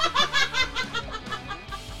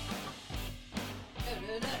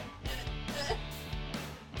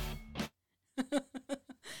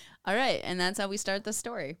 All right, and that's how we start the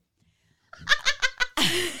story.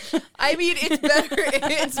 I mean, it's better.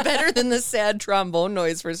 It's better than the sad trombone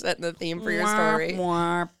noise for setting the theme for your story.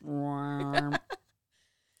 All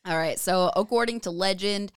right, so according to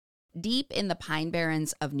legend, deep in the Pine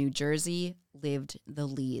Barrens of New Jersey lived the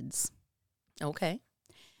Leeds. Okay.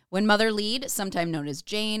 When Mother Lead, sometime known as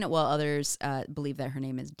Jane, while others believe that her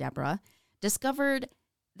name is Deborah, discovered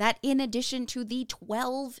that in addition to the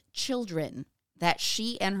 12 children that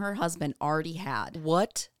she and her husband already had,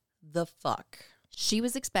 What the fuck? she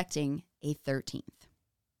was expecting a 13th.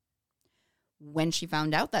 When she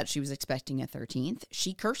found out that she was expecting a 13th,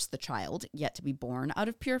 she cursed the child yet to be born out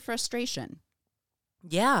of pure frustration.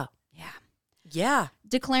 Yeah. Yeah.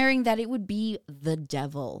 Declaring that it would be the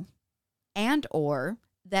devil, and or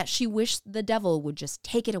that she wished the devil would just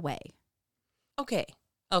take it away. Okay.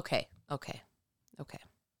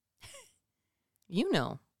 You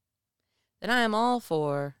know that I am all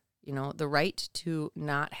for, the right to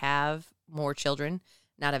not have more children,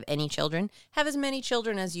 not have any children, have as many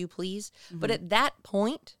children as you please. But at that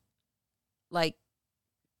point, like,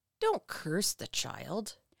 don't curse the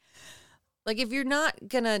child. Like, if you're not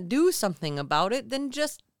going to do something about it, then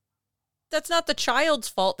that's not the child's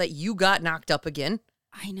fault that you got knocked up again.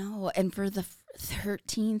 I know, and for the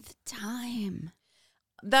 13th time.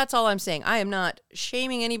 That's all I'm saying. I am not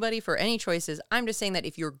shaming anybody for any choices. I'm just saying that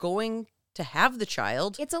if you're going to have the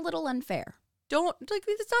child, It's a little unfair.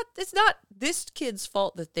 it's not this kid's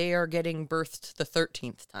fault that they are getting birthed the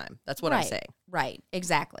 13th time. That's what I'm saying. Right,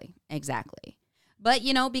 exactly. But,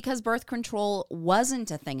 because birth control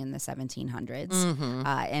wasn't a thing in the 1700s,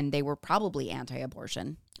 and they were probably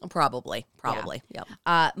anti-abortion, Probably. Yeah.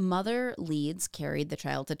 Yep. Mother Leeds carried the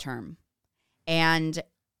child to term. And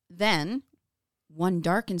then One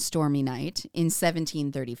dark and stormy night in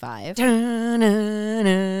 1735,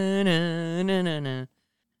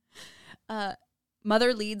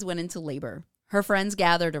 Mother Leeds went into labor. Her friends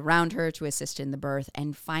gathered around her to assist in the birth,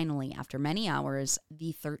 and finally, after many hours,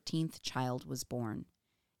 the 13th child was born.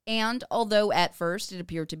 And although at first it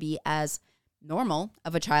appeared to be as normal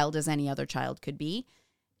of a child as any other child could be,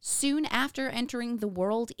 soon after entering the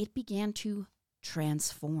world, it began to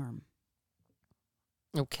transform.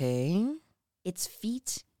 Okay. Its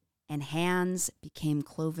feet and hands became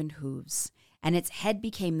cloven hooves, and its head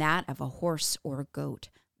became that of a horse or a goat.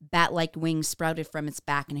 Bat-like wings sprouted from its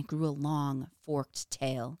back, and it grew a long, forked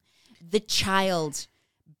tail. The child,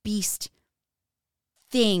 beast,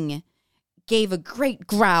 thing, gave a great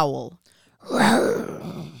growl.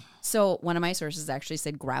 So one of my sources actually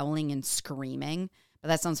said growling and screaming, but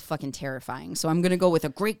that sounds fucking terrifying. So I'm going to go with a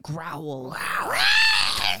great growl.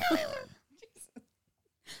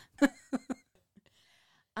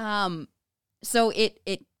 So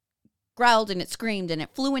it growled and it screamed and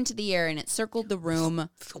it flew into the air and it circled the room,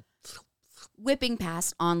 whipping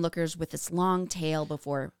past onlookers with its long tail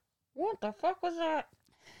before... What the fuck was that?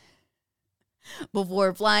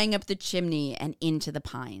 Before flying up the chimney and into the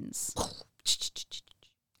pines.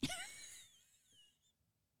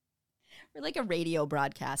 We're like a radio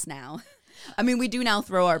broadcast now. I mean, we do now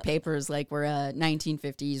throw our papers like we're a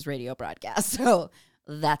 1950s radio broadcast, so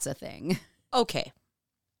that's a thing. Okay.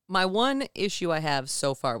 My one issue I have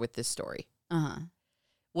so far with this story.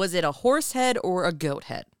 Was it a horse head or a goat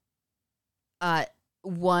head?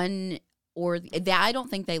 One or... I don't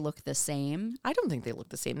think they look the same. I don't think they look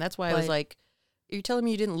the same. That's why I was like, are you telling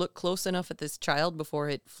me you didn't look close enough at this child before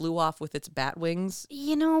it flew off with its bat wings?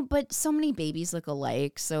 You know, but so many babies look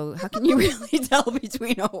alike, so how can you really tell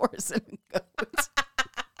between a horse and a goat?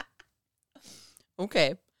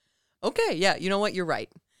 Okay, yeah, you know what? You're right.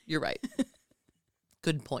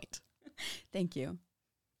 Good point. Thank you.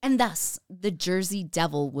 And thus, the Jersey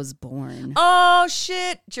Devil was born. Oh,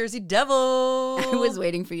 shit. Jersey Devil. I was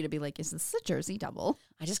waiting for you to be like, is this a Jersey Devil?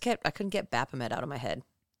 I couldn't get Baphomet out of my head.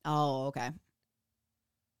 Oh, okay.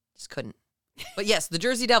 Just couldn't. But yes, the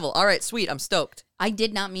Jersey Devil. All right, sweet. I'm stoked. I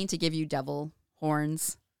did not mean to give you devil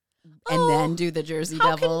horns and then do the Jersey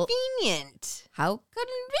Devil. Convenient. How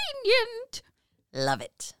convenient. Love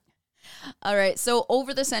it. All right, so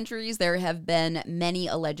over the centuries, there have been many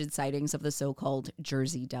alleged sightings of the so-called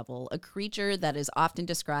Jersey Devil, a creature that is often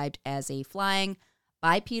described as a flying,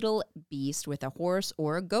 bipedal beast with a horse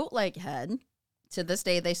or a goat-like head. To this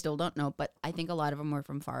day, they still don't know, but I think a lot of them were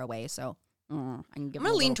from far away, so I'm going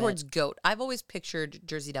to lean towards goat. I've always pictured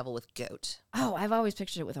Jersey Devil with goat. Oh, I've always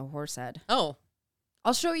pictured it with a horse head. Oh.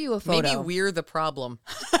 I'll show you a photo. Maybe we're the problem.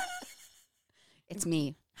 It's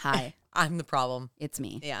me. Hi. I'm the problem. It's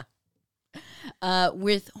me. Yeah.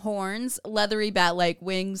 With horns, leathery bat-like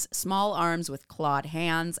wings, small arms with clawed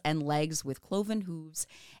hands, and legs with cloven hooves,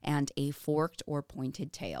 and a forked or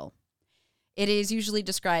pointed tail. It is usually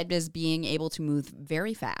described as being able to move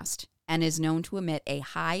very fast and is known to emit a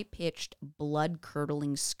high-pitched,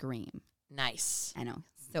 blood-curdling scream. Nice. I know.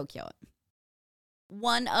 So cute.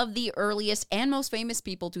 One of the earliest and most famous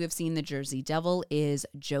people to have seen the Jersey Devil is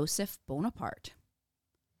Joseph Bonaparte.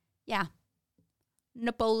 Yeah.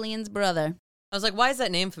 Napoleon's brother. I was like, why is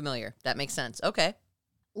that name familiar? That makes sense. Okay.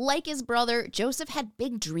 Like his brother, Joseph had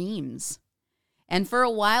big dreams. And for a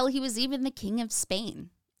while, he was even the king of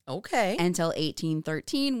Spain. Okay. Until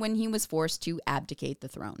 1813, when he was forced to abdicate the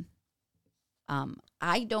throne.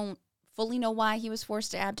 I don't fully know why he was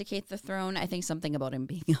forced to abdicate the throne. I think something about him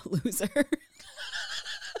being a loser.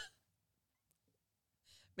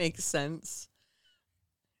 Makes sense.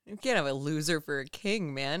 You can't have a loser for a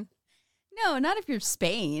king, man. No, not if you're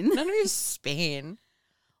Spain. None of you Spain.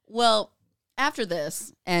 Well, after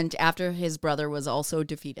this, and after his brother was also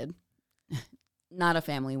defeated, not a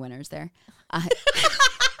family winners there. I'm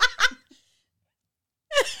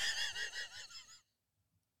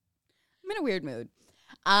in a weird mood.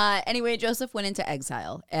 Anyway, Joseph went into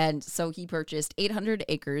exile, and so he purchased 800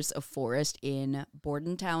 acres of forest in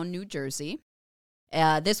Bordentown, New Jersey.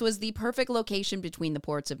 This was the perfect location between the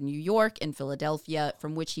ports of New York and Philadelphia,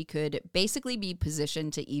 from which he could basically be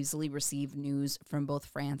positioned to easily receive news from both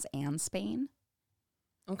France and Spain.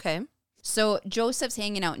 Okay. So Joseph's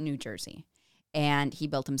hanging out in New Jersey, and he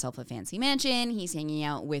built himself a fancy mansion. He's hanging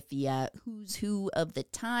out with the who's who of the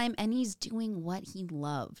time, and he's doing what he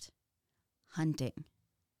loved, hunting.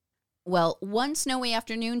 Well, one snowy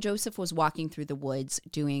afternoon, Joseph was walking through the woods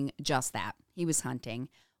doing just that. He was hunting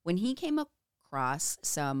when he came across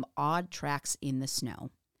some odd tracks in the snow,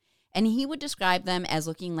 and he would describe them as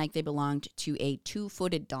looking like they belonged to a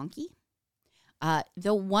 2-footed donkey,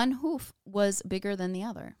 The one hoof was bigger than the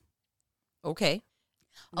other. Okay.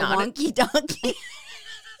 A wonky donkey.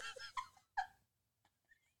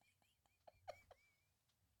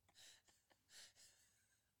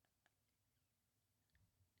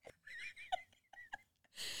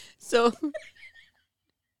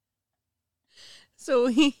 So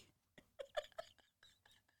he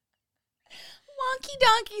Wonky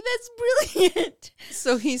donkey, that's brilliant.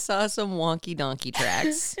 so he saw some wonky donkey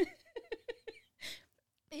tracks.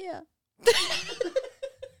 Yeah.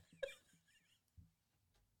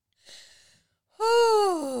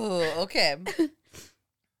 Oh, okay.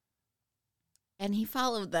 And he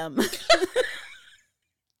followed them.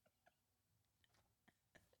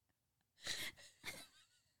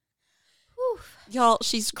 Y'all,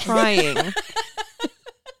 she's crying.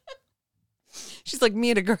 She's like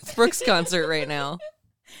me at a Garth Brooks concert right now.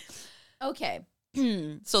 Okay.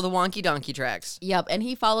 So the wonky donkey tracks. Yep, and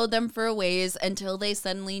he followed them for a ways until they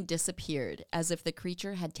suddenly disappeared, as if the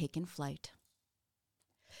creature had taken flight.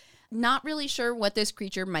 Not really sure what this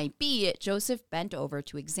creature might be, Joseph bent over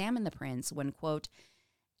to examine the prints when, quote,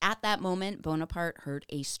 at that moment, Bonaparte heard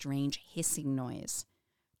a strange hissing noise.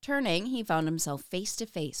 Turning, he found himself face to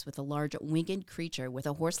face with a large winged creature with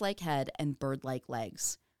a horse-like head and bird-like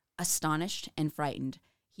legs. Astonished and frightened,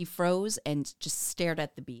 he froze and just stared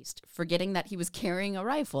at the beast, forgetting that he was carrying a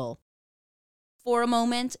rifle. For a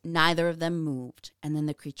moment, neither of them moved, and then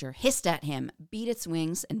the creature hissed at him, beat its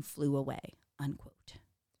wings, and flew away, unquote.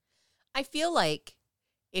 I feel like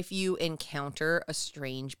if you encounter a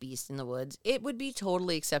strange beast in the woods, it would be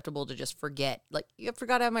totally acceptable to just forget. Like, I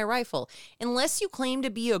forgot to have my rifle. Unless you claim to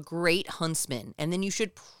be a great huntsman, and then you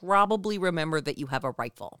should probably remember that you have a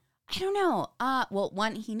rifle. I don't know. Well,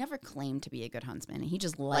 one, he never claimed to be a good huntsman. He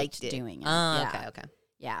just liked doing it. Okay.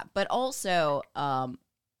 Yeah, but also,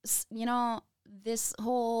 this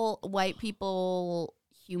whole white people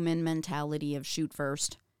human mentality of shoot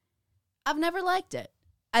first, I've never liked it.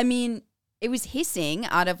 I mean, it was hissing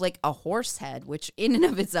out of like a horse head, which in and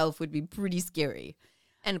of itself would be pretty scary.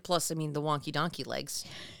 And plus, I mean, the wonky donkey legs.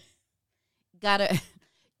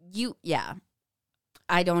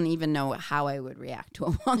 I don't even know how I would react to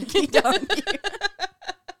a wonky donkey.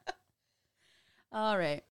 All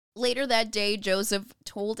right. Later that day, Joseph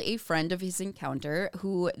told a friend of his encounter,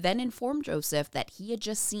 who then informed Joseph that he had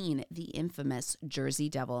just seen the infamous Jersey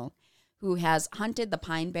Devil, who has hunted the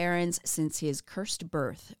Pine Barrens since his cursed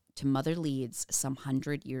birth to Mother Leeds some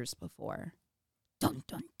 100 years before. Dun,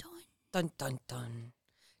 dun, dun. Dun, dun, dun.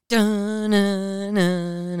 Dun, na,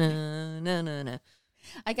 na, na, na, na, na.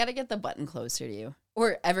 I got to get the button closer to you.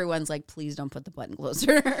 Or everyone's like, please don't put the button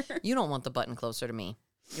closer. You don't want the button closer to me.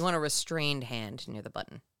 You want a restrained hand near the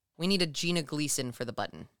button. We need a Gina Gleason for the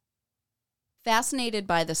button. Fascinated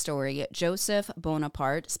by the story, Joseph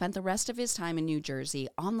Bonaparte spent the rest of his time in New Jersey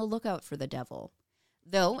on the lookout for the devil.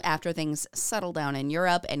 Though, after things settled down in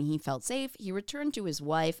Europe and he felt safe, he returned to his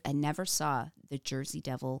wife and never saw the Jersey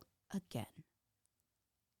Devil again.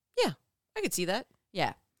 Yeah, I could see that.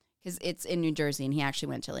 Yeah, because it's in New Jersey and he actually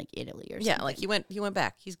went to like Italy or something. Yeah, like he went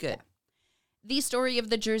back. He's good. Yeah. The story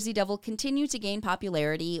of the Jersey Devil continued to gain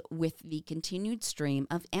popularity with the continued stream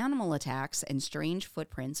of animal attacks and strange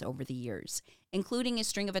footprints over the years, including a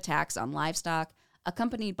string of attacks on livestock,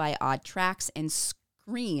 accompanied by odd tracks and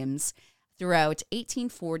screams throughout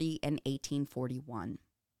 1840 and 1841.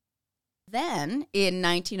 Then, in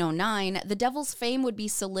 1909, the devil's fame would be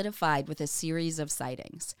solidified with a series of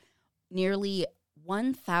sightings. Nearly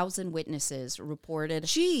 1,000 witnesses reported...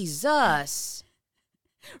 Jesus!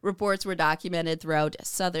 Reports were documented throughout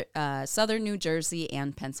southern New Jersey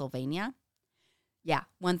and Pennsylvania. Yeah,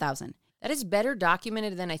 1,000. That is better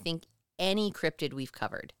documented than I think any cryptid we've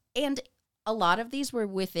covered. And a lot of these were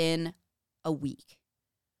within a week.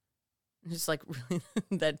 Just like really,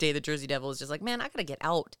 that day the Jersey Devil is just like, man, I gotta get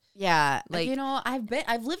out. Yeah, like, you know,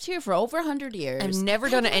 I've lived here for over 100 years. I've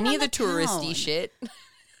never done any of the touristy shit.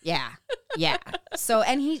 Yeah. So,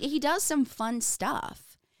 and he does some fun stuff.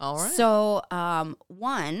 All right. So,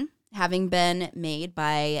 one having been made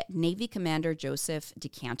by Navy Commander Joseph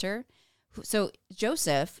Decanter. So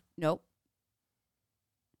Joseph, nope,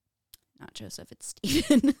 not Joseph, it's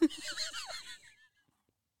Stephen.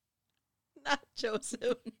 Not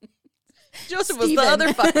Joseph. Joseph was the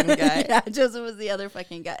other fucking guy. Yeah, Joseph was the other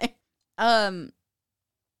fucking guy.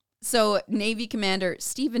 So Navy Commander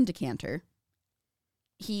Stephen Decanter,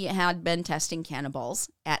 he had been testing cannonballs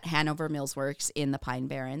at Hanover Mills Works in the Pine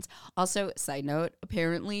Barrens. Also, side note,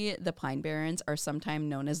 apparently the Pine Barrens are sometimes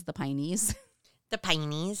known as the Pineys. The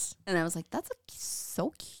Pineys. And I was like, that's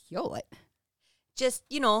so cute. Just,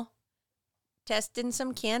 testing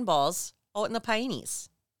some cannonballs out in the Pineys.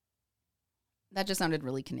 That just sounded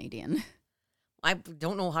really Canadian. I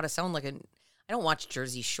don't know how to sound like I don't watch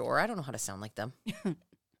Jersey Shore. I don't know how to sound like them.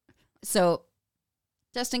 So,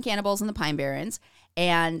 Dustin cannibals in the Pine Barrens,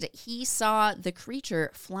 and he saw the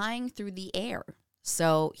creature flying through the air.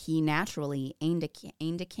 So he naturally aimed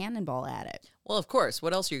a cannonball at it. Well, of course.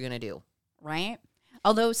 What else are you going to do? Right?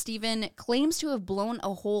 Although Stephen claims to have blown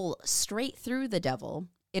a hole straight through the devil,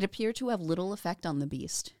 it appeared to have little effect on the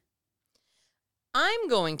beast. I'm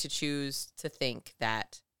going to choose to think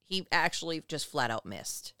that he actually just flat out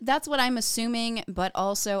missed. That's what I'm assuming, but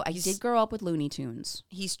also I did grow up with Looney Tunes.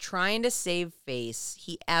 He's trying to save face.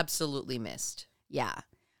 He absolutely missed. Yeah.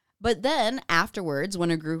 But then, afterwards,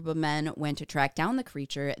 when a group of men went to track down the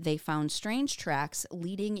creature, they found strange tracks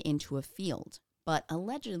leading into a field. But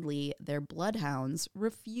allegedly, their bloodhounds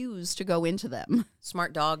refused to go into them.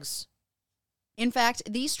 Smart dogs. In fact,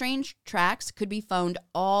 these strange tracks could be found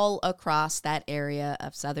all across that area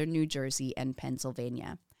of southern New Jersey and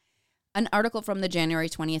Pennsylvania. An article from the January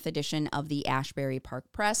 20th edition of the Ashbury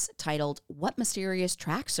Park Press titled, "What Mysterious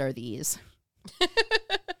Tracks Are These?"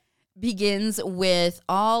 begins with,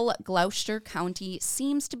 all Gloucester County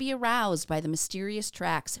seems to be aroused by the mysterious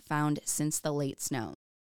tracks found since the late snow.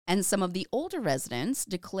 And some of the older residents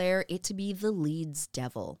declare it to be the Leeds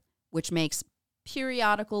Devil, which makes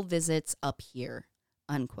periodical visits up here,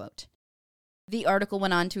 unquote. The article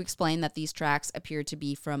went on to explain that these tracks appear to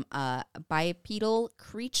be from a bipedal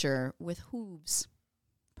creature with hooves.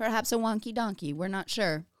 Perhaps a wonky donkey, we're not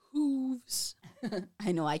sure. Hooves.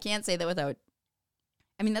 I know, I can't say that without...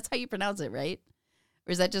 I mean, that's how you pronounce it, right?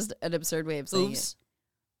 Or is that just an absurd way of saying Hooves.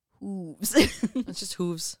 it? Hooves. It's just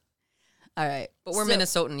hooves. All right. But we're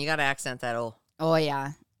Minnesotan. You got to accent that O. Oh,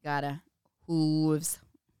 yeah. Gotta. Hooves.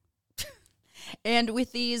 And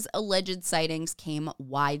with these alleged sightings came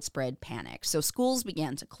widespread panic. So schools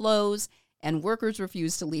began to close, and workers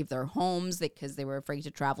refused to leave their homes because they were afraid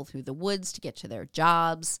to travel through the woods to get to their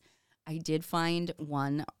jobs. I did find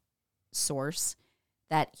one source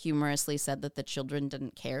that humorously said that the children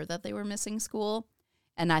didn't care that they were missing school.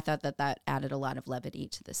 And I thought that that added a lot of levity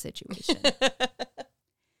to the situation.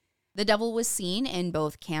 The devil was seen in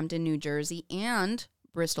both Camden, New Jersey and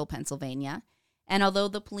Bristol, Pennsylvania. And although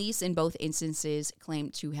the police in both instances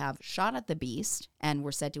claimed to have shot at the beast and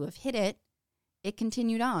were said to have hit it, it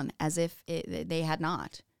continued on as if they had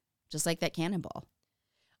not, just like that cannonball.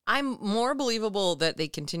 I'm more believable that they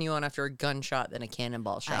continue on after a gunshot than a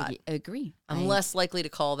cannonball shot. I agree. I'm less likely to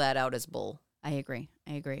call that out as bull. I agree.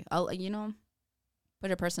 I'll,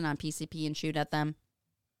 put a person on PCP and shoot at them.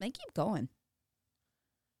 They keep going.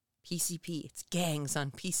 PCP. It's gangs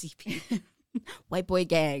on PCP. White boy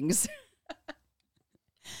gangs.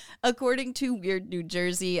 According to Weird New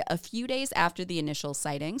Jersey, a few days after the initial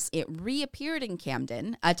sightings, it reappeared in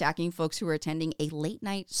Camden, attacking folks who were attending a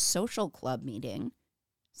late-night social club meeting.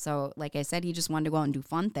 So, like I said, he just wanted to go out and do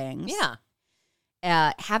fun things.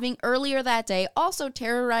 Yeah. Having earlier that day also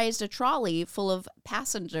terrorized a trolley full of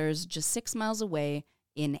passengers just 6 miles away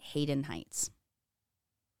in Hayden Heights.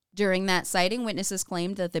 During that sighting, witnesses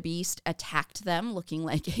claimed that the beast attacked them looking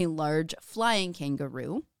like a large flying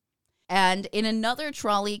kangaroo. And in another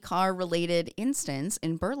trolley car-related instance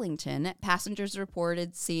in Burlington, passengers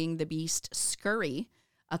reported seeing the beast scurry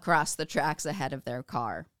across the tracks ahead of their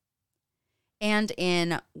car. And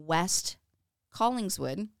in West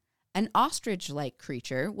Collingswood, an ostrich-like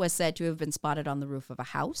creature was said to have been spotted on the roof of a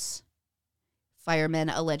house. Firemen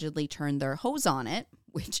allegedly turned their hose on it,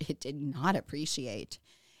 which it did not appreciate,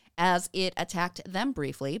 as it attacked them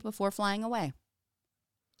briefly before flying away.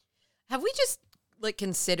 Have we just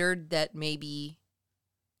considered that maybe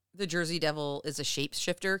the Jersey Devil is a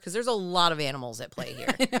shapeshifter? Because there's a lot of animals at play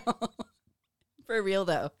here. I know. For real,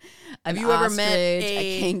 though. Have you ever met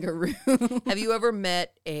a kangaroo? Have you ever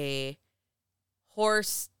met a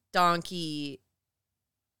horse, donkey,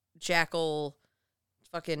 jackal,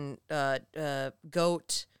 fucking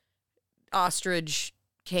goat, ostrich,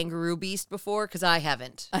 kangaroo beast before? Because I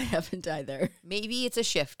haven't. I haven't either. Maybe it's a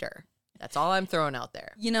shifter. That's all I'm throwing out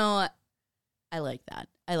there. I like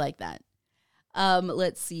that.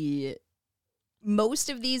 Let's see. Most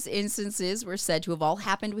of these instances were said to have all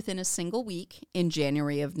happened within a single week in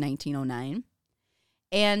January of 1909.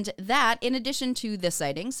 And that, in addition to the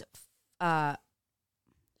sightings,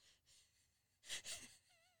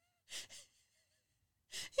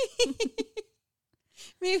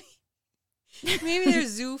 maybe they're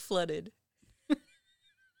zoo flooded.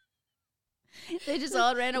 They just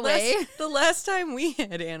all ran away. The last time we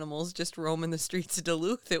had animals just roaming the streets of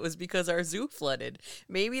Duluth, it was because our zoo flooded.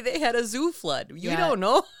 Maybe they had a zoo flood. You don't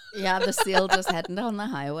know. Yeah, the seal just heading down the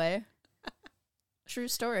highway. True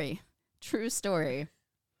story.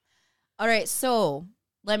 All right, so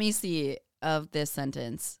let me see of this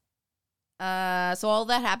sentence. So all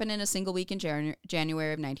that happened in a single week in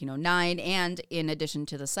January of 1909, and in addition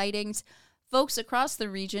to the sightings, folks across the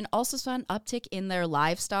region also saw an uptick in their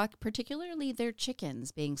livestock, particularly their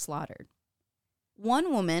chickens being slaughtered.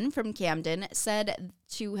 One woman from Camden said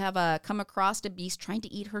to have come across a beast trying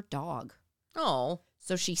to eat her dog. Oh.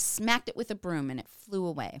 So she smacked it with a broom and it flew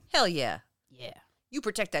away. Hell yeah. Yeah. You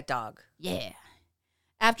protect that dog. Yeah.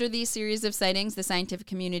 After these series of sightings, the scientific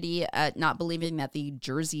community, not believing that the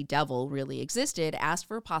Jersey Devil really existed, asked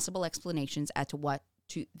for possible explanations as to what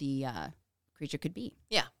the creature could be.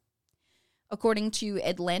 Yeah. According to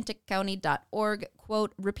AtlanticCounty.org,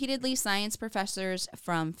 quote, repeatedly science professors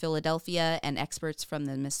from Philadelphia and experts from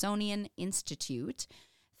the Smithsonian Institute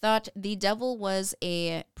thought the devil was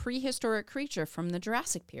a prehistoric creature from the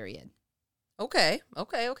Jurassic period. Okay.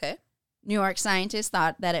 New York scientists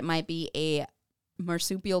thought that it might be a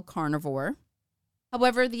marsupial carnivore.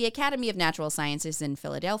 However, the Academy of Natural Sciences in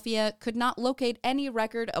Philadelphia could not locate any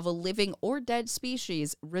record of a living or dead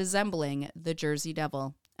species resembling the Jersey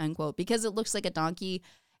Devil, unquote, because it looks like a donkey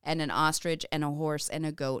and an ostrich and a horse and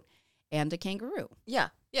a goat and a kangaroo. Yeah.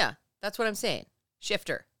 That's what I'm saying.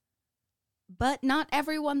 Shifter. But not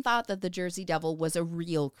everyone thought that the Jersey Devil was a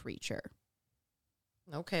real creature.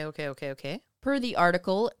 Okay. Per the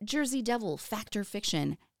article, Jersey Devil, Fact or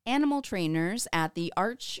Fiction, animal trainers at the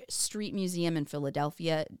Arch Street Museum in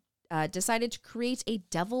Philadelphia decided to create a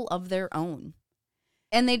devil of their own.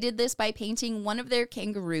 And they did this by painting one of their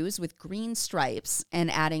kangaroos with green stripes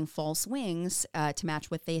and adding false wings to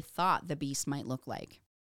match what they thought the beast might look like.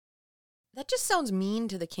 That just sounds mean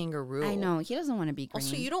to the kangaroo. I know. He doesn't want to be green.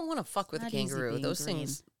 Also, you don't want to fuck with a Not easy kangaroo. being Those green.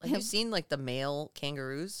 things. Have you seen like the male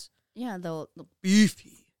kangaroos? Yeah, they'll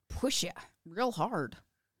Beefy. push you real hard.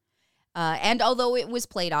 And although it was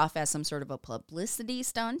played off as some sort of a publicity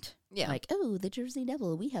stunt, like, oh, the Jersey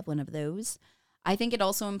Devil, we have one of those, I think it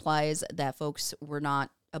also implies that folks were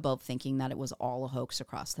not above thinking that it was all a hoax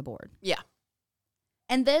across the board. Yeah.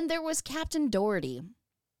 And then there was Captain Doherty.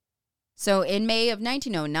 So in May of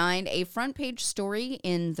 1909, a front page story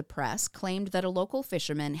in the press claimed that a local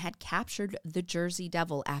fisherman had captured the Jersey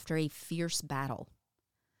Devil after a fierce battle.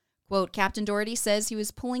 Quote, Captain Doherty says he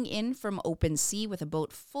was pulling in from open sea with a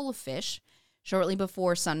boat full of fish shortly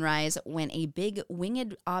before sunrise when a big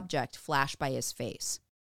winged object flashed by his face.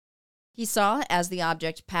 He saw, as the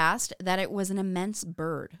object passed, that it was an immense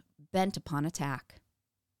bird bent upon attack.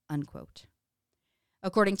 Unquote.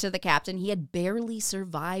 According to the captain, he had barely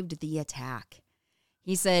survived the attack.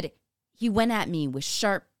 He said, he went at me with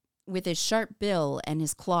his sharp bill and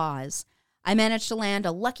his claws. I managed to land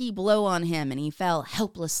a lucky blow on him, and he fell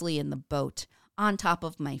helplessly in the boat, on top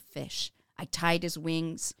of my fish. I tied his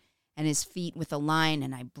wings and his feet with a line,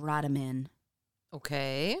 and I brought him in.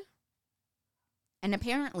 Okay. And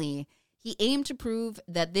apparently, he aimed to prove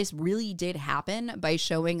that this really did happen by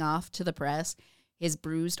showing off to the press his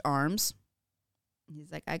bruised arms.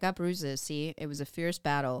 He's like, I got bruises, see? It was a fierce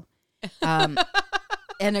battle. And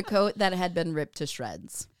a coat that had been ripped to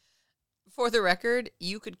shreds. For the record,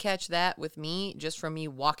 you could catch that with me just from me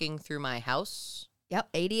walking through my house. Yep,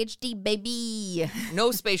 ADHD, baby.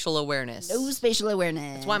 No spatial awareness. No spatial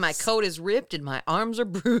awareness. That's why my coat is ripped and my arms are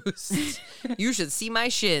bruised. You should see my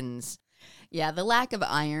shins. Yeah, the lack of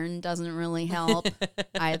iron doesn't really help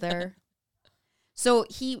either. So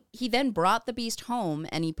he then brought the beast home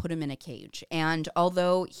and he put him in a cage. And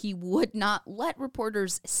although he would not let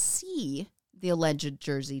reporters see the alleged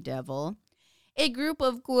Jersey Devil, a group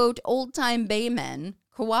of, quote, old-time baymen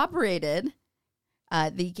corroborated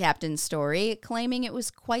the captain's story, claiming it was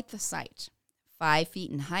quite the sight. 5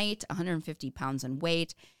 feet in height, 150 pounds in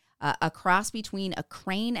weight, a cross between a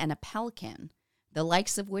crane and a pelican, the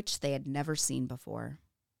likes of which they had never seen before.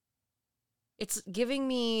 It's giving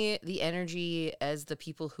me the energy as the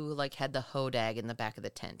people who like had the hodag in the back of the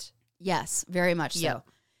tent. Yes, very much so.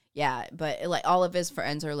 Yeah, but like all of his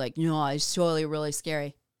friends are like, no, it's totally really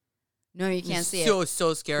scary. No, you can't see it.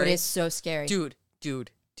 So scary. But it's so scary.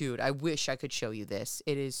 Dude, I wish I could show you this.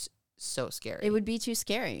 It is so scary. It would be too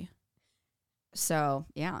scary. So,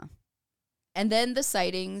 yeah. And then the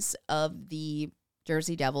sightings of the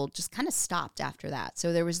Jersey Devil just kind of stopped after that.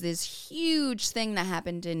 So there was this huge thing that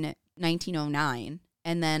happened in 1909,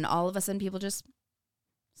 and then all of a sudden people just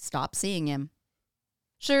stopped seeing him.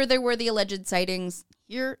 Sure, there were the alleged sightings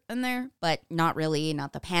here and there, but not really,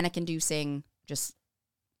 not the panic-inducing, just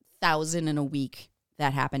 1,000 in a week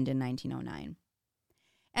that happened in 1909.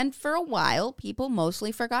 And for a while, people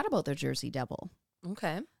mostly forgot about the Jersey Devil.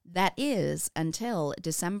 Okay. That is until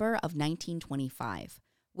December of 1925,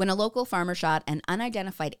 when a local farmer shot an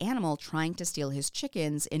unidentified animal trying to steal his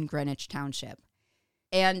chickens in Greenwich Township.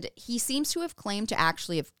 And he seems to have claimed to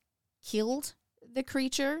actually have killed the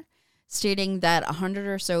creature, stating that 100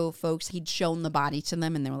 or so folks, he'd shown the body to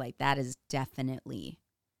them, and they were like, that is definitely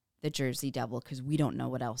the Jersey Devil, because we don't know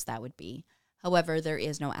what else that would be. However, there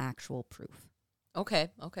is no actual proof. Okay.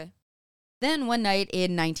 Then one night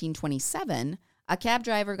in 1927, a cab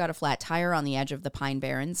driver got a flat tire on the edge of the Pine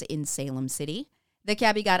Barrens in Salem City. The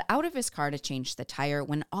cabbie got out of his car to change the tire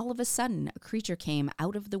when all of a sudden a creature came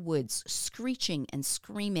out of the woods, screeching and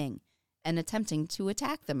screaming and attempting to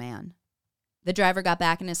attack the man. The driver got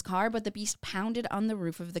back in his car, but the beast pounded on the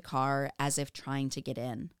roof of the car as if trying to get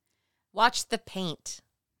in. Watch the paint.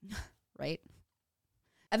 Right?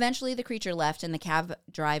 Eventually, the creature left, and the cab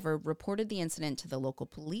driver reported the incident to the local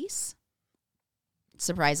police.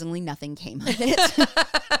 Surprisingly, nothing came of it.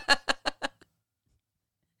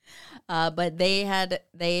 But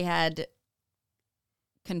they had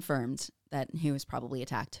confirmed that he was probably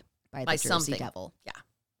attacked by the Jersey Devil. Yeah.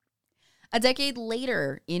 A decade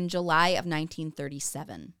later, in July of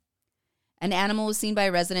 1937, an animal was seen by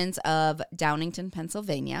residents of Downingtown,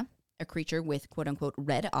 Pennsylvania, a creature with quote-unquote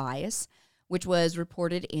red eyes, which was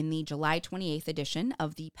reported in the July 28th edition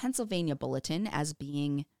of the Pennsylvania Bulletin as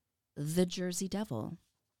being the Jersey Devil.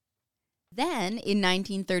 Then, in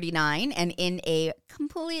 1939, and in a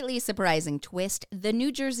completely surprising twist, the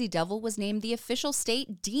New Jersey Devil was named the official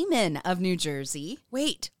state demon of New Jersey.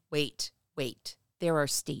 Wait. There are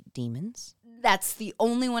state demons? That's the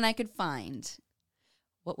only one I could find.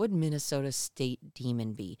 What would Minnesota's state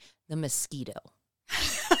demon be? The mosquito.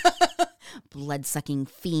 Blood-sucking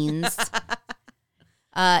fiends.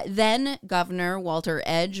 Then Governor Walter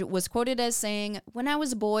Edge was quoted as saying, "When I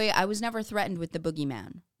was a boy, I was never threatened with the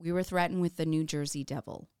boogeyman. We were threatened with the New Jersey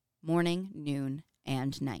Devil, morning, noon,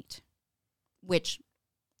 and night." Which,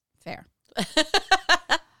 fair.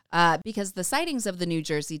 Because the sightings of the New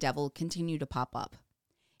Jersey Devil continue to pop up.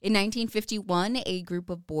 In 1951, a group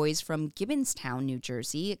of boys from Gibbonstown, New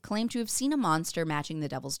Jersey, claimed to have seen a monster matching the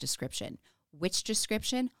devil's description. Which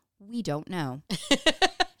description? We don't know.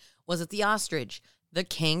 Was it the ostrich? The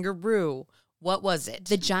kangaroo? What was it?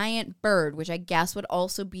 The giant bird, which I guess would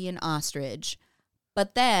also be an ostrich.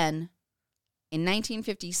 But then, in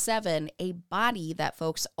 1957, a body that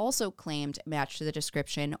folks also claimed matched the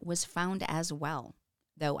description was found as well.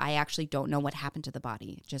 Though I actually don't know what happened to the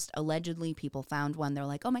body. Just allegedly people found one. They're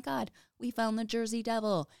like, oh my God, we found the Jersey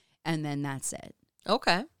Devil. And then that's it.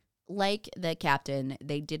 Okay. Like the captain,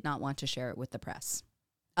 they did not want to share it with the press.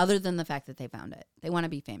 Other than the fact that they found it. They want to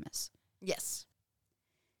be famous. Yes.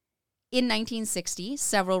 In 1960,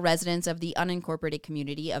 several residents of the unincorporated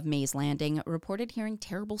community of Mays Landing reported hearing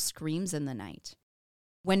terrible screams in the night.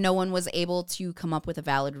 When no one was able to come up with a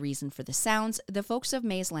valid reason for the sounds, the folks of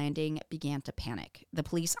Mays Landing began to panic. The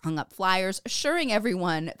police hung up flyers assuring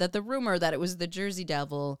everyone that the rumor that it was the Jersey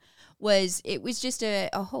Devil was just a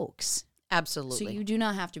hoax. Absolutely. So you do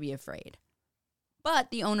not have to be afraid.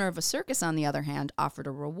 But the owner of a circus, on the other hand, offered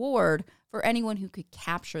a reward for anyone who could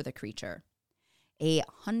capture the creature.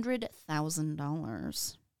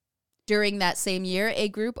 $100,000. During that same year, a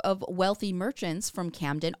group of wealthy merchants from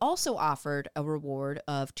Camden also offered a reward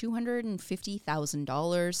of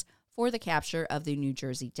 $250,000 for the capture of the New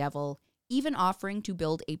Jersey Devil, even offering to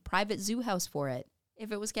build a private zoo house for it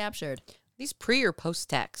if it was captured. These pre or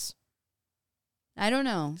post-tax? I don't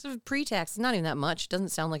know. So pre-tax is not even that much. Doesn't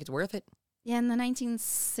sound like it's worth it. Yeah, in the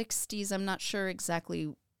 1960s, I'm not sure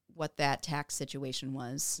exactly what that tax situation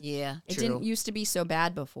was. Yeah, It true. didn't used to be so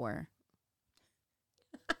bad before.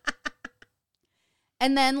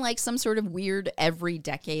 And then, like, some sort of weird every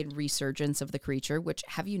decade resurgence of the creature, which,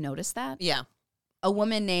 have you noticed that? Yeah. A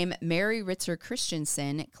woman named Mary Ritzer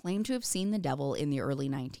Christensen claimed to have seen the devil in the early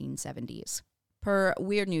 1970s. Per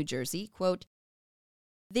Weird New Jersey, quote,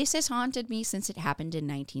 "This has haunted me since it happened in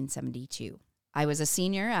 1972. I was a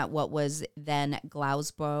senior at what was then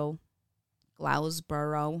Glouceboro?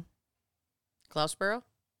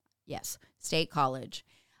 Yes, State College.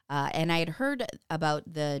 And I had heard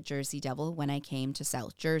about the Jersey Devil when I came to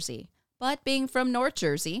South Jersey. But being from North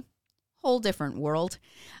Jersey, whole different world,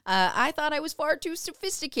 I thought I was far too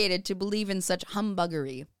sophisticated to believe in such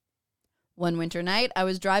humbuggery. One winter night, I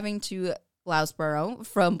was driving to Glouceboro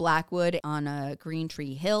from Blackwood on a Green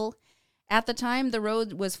Tree Hill. At the time, the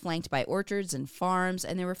road was flanked by orchards and farms,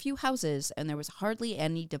 and there were few houses, and there was hardly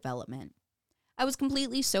any development. I was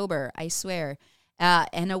completely sober, I swear, I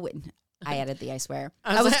added the I swear.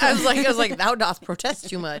 I was like, thou doth protest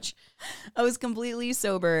too much. I was completely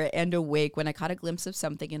sober and awake when I caught a glimpse of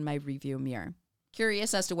something in my rearview mirror.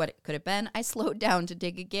 Curious as to what it could have been, I slowed down to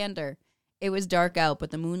take a gander. It was dark out, but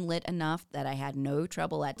the moon lit enough that I had no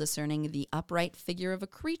trouble at discerning the upright figure of a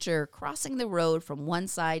creature crossing the road from one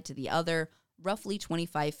side to the other, roughly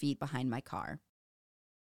 25 feet behind my car.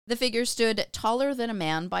 The figure stood taller than a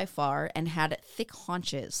man by far and had thick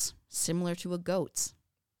haunches, similar to a goat's.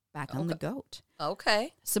 Back on the goat.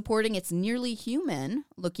 Okay. Supporting its nearly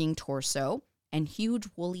human-looking torso and huge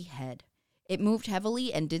woolly head. It moved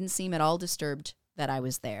heavily and didn't seem at all disturbed that I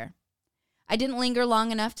was there. I didn't linger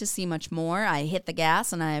long enough to see much more. I hit the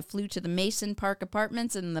gas and I flew to the Mason Park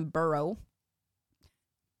Apartments in the Glassboro.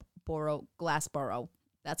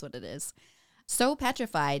 That's what it is. So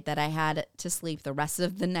petrified that I had to sleep the rest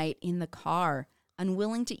of the night in the car,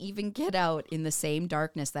 unwilling to even get out in the same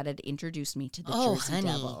darkness that had introduced me to the Jersey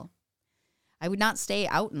Devil. I would not stay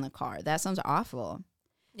out in the car. That sounds awful.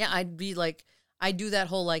 Yeah, I'd be like, I do that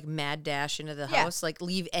whole like mad dash into the house, like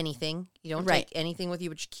leave anything. You don't take anything with you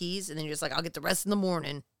but your keys, and then you're just like, I'll get the rest in the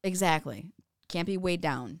morning. Exactly. Can't be weighed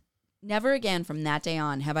down. Never again from that day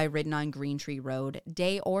on have I ridden on Green Tree Road,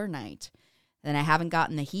 day or night. Then I haven't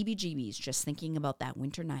gotten the heebie-jeebies just thinking about that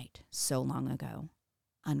winter night so long ago.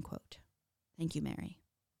 Unquote. Thank you, Mary.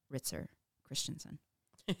 Ritzer Christensen.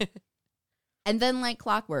 And then like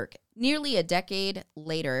clockwork, nearly a decade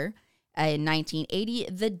later, in 1980,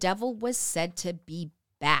 the devil was said to be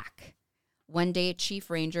back. One day,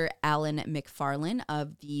 Chief Ranger Alan McFarlane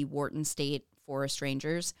of the Wharton State Forest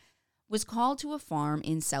Rangers was called to a farm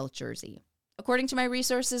in South Jersey. According to my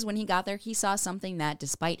resources, when he got there, he saw something that,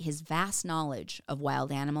 despite his vast knowledge of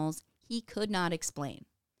wild animals, he could not explain.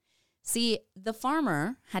 See, the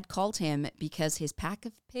farmer had called him because his pack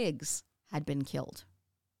of pigs had been killed.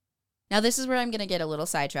 Now, this is where I'm going to get a little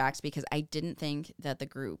sidetracked because I didn't think that the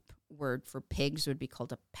group word for pigs would be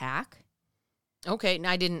called a pack. Okay,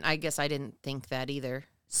 I guess I didn't think that either.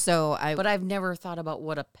 But I've never thought about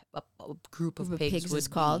what a group of pigs was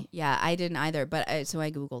called. Yeah, I didn't either, but so I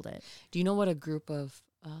Googled it. Do you know what a group of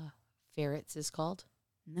ferrets is called?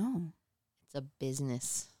 No. It's a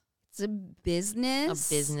business. It's a business?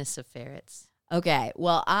 A business of ferrets. Okay,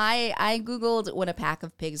 well, I Googled what a pack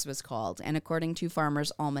of pigs was called, and according to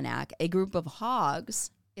Farmer's Almanac, a group of hogs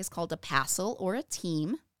is called a passel or a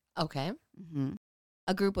team. Okay. Mm-hmm.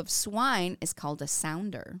 A group of swine is called a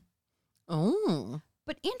sounder. Oh.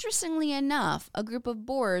 But interestingly enough, a group of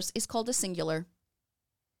boars is called a singular.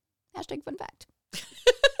 Hashtag fun fact.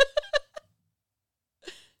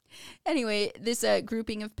 Anyway, this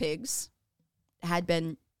grouping of pigs had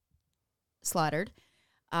been slaughtered.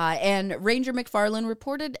 And Ranger McFarlane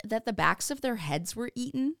reported that the backs of their heads were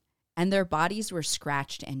eaten and their bodies were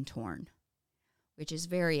scratched and torn, which is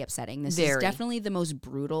very upsetting. This is definitely the most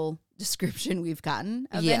brutal description we've gotten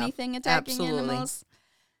of anything attacking animals.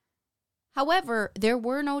 However, there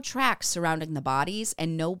were no tracks surrounding the bodies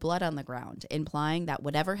and no blood on the ground, implying that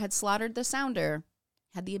whatever had slaughtered the sounder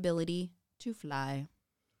had the ability to fly.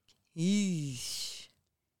 Eesh.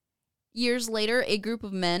 Years later, a group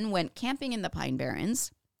of men went camping in the Pine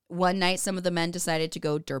Barrens. One night, some of the men decided to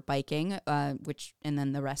go dirt biking, and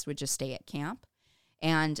then the rest would just stay at camp.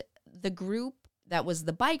 And the group that was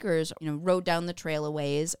the bikers, rode down the trail a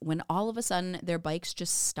ways when all of a sudden their bikes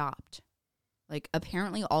just stopped. Like,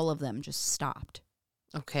 apparently all of them just stopped.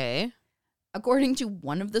 Okay. According to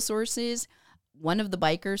one of the sources, one of the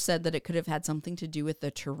bikers said that it could have had something to do with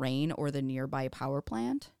the terrain or the nearby power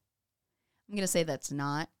plant. I'm going to say that's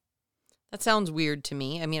not. That sounds weird to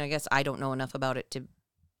me. I mean, I guess I don't know enough about it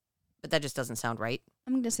but that just doesn't sound right.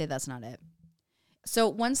 I'm going to say that's not it. So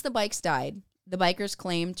once the bikes died, the bikers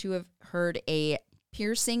claimed to have heard a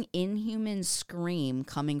piercing, inhuman scream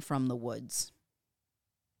coming from the woods.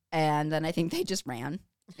 And then I think they just ran.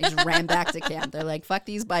 They just ran back to camp. They're like, fuck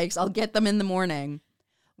these bikes. I'll get them in the morning.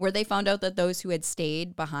 Where they found out that those who had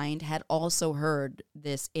stayed behind had also heard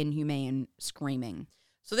this inhumane screaming.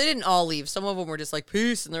 So they didn't all leave. Some of them were just like,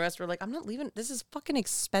 peace. And the rest were like, I'm not leaving. This is fucking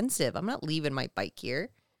expensive. I'm not leaving my bike here.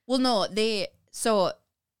 Well, no, so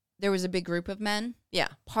there was a big group of men. Yeah.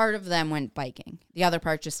 Part of them went biking. The other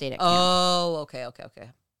part just stayed at camp. Oh, okay.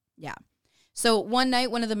 Yeah. So one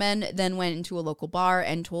night, one of the men then went into a local bar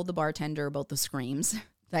and told the bartender about the screams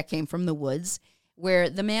that came from the woods, where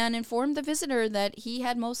the man informed the visitor that he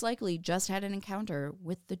had most likely just had an encounter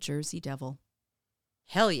with the Jersey Devil.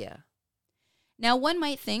 Hell yeah. Now, one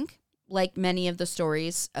might think, like many of the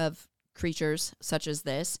stories of creatures such as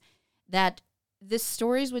this, that the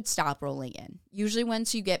stories would stop rolling in. Usually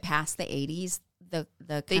once you get past the 80s,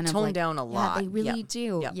 they tone down a lot. Yeah, they really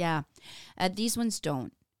do. Yeah. These ones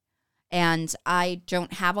don't. And I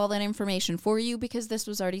don't have all that information for you because this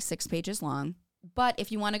was already 6 pages long. But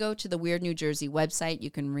if you want to go to the Weird New Jersey website, you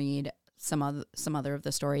can read some other of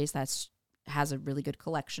the stories. That's has a really good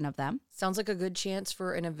collection of them. Sounds like a good chance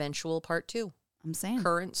for an eventual part 2. I'm saying.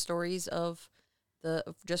 Current stories of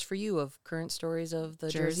just for you, of current stories of the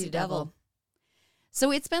Jersey Devil.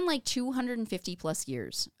 So it's been like 250 plus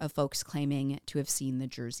years of folks claiming to have seen the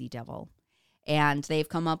Jersey Devil. And they've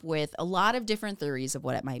come up with a lot of different theories of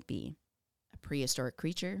what it might be. A prehistoric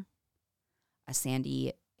creature, a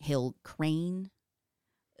sandy hill crane,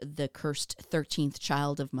 the cursed 13th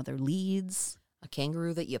child of Mother Leeds, A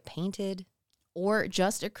kangaroo that you painted. or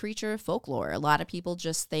just a creature of folklore. A lot of people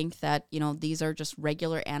just think that, these are just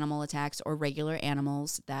regular animal attacks or regular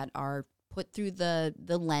animals that are put through the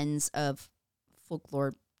lens of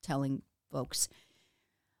folklore telling folks.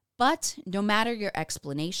 But no matter your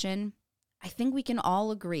explanation, I think we can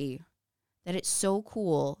all agree that it's so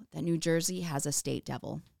cool that New Jersey has a state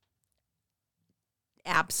devil.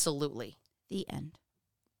 Absolutely. The end.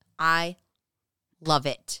 I love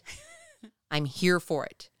it. I'm here for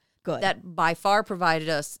it. Good. That by far provided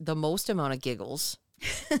us the most amount of giggles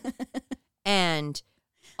and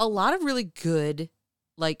a lot of really good,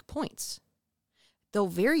 points. Though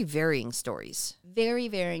very varying stories. Very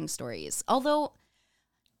varying stories. Although,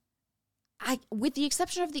 with the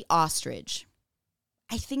exception of the ostrich,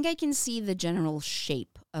 I think I can see the general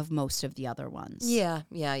shape of most of the other ones. Yeah.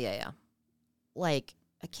 Like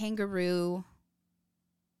a kangaroo.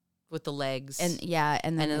 With the legs. And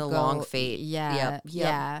then the long fate. Yeah.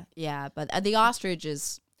 But the ostrich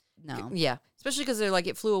is, no. Yeah. Especially because they're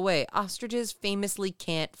it flew away. Ostriches famously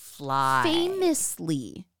can't fly.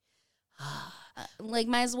 Famously. Might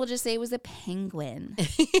as well just say it was a penguin.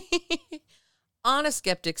 On a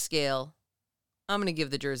skeptic scale, I'm going to give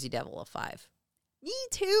the Jersey Devil a 5. Me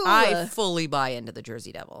too. I fully buy into the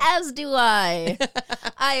Jersey Devil. As do I.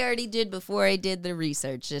 I already did before I did the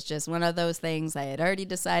research. It's just one of those things I had already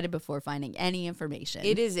decided before finding any information.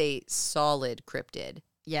 It is a solid cryptid.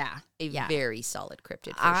 Yeah. A very solid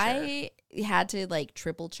cryptid for I had to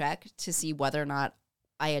triple check to see whether or not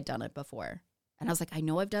I had done it before. And I was like, I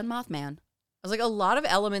know I've done Mothman. I was like, a lot of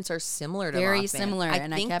elements are similar to very Mothman. similar. I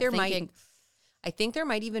kept thinking. I think there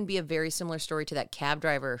might even be a very similar story to that cab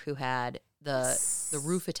driver who had the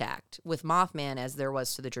roof attacked with Mothman as there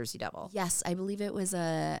was to the Jersey Devil. Yes, I believe it was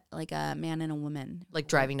a man and a woman.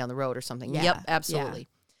 Driving down the road or something. Yeah, yep, absolutely. yeah.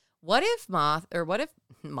 What if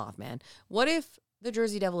Mothman? What if the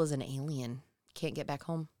Jersey Devil is an alien? Can't get back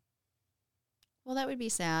home? Well, that would be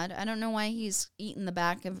sad. I don't know why he's eating the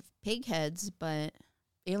back of pig heads, but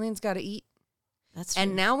aliens got to eat. That's true.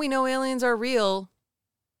 And now we know aliens are real.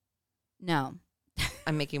 No.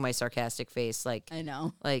 I'm making my sarcastic face I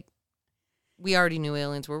know. We already knew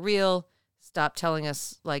aliens were real. Stop telling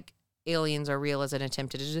us aliens are real as an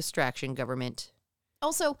attempt at a distraction, government.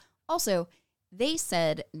 Also, they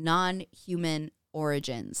said non-human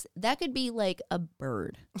origins. That could be a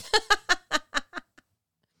bird.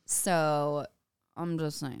 So, I'm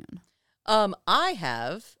just saying. I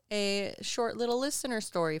have a short little listener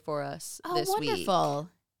story for us this week. Oh, wonderful.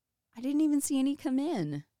 I didn't even see any come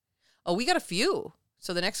in. Oh, we got a few.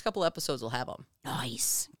 So the next couple episodes will have them.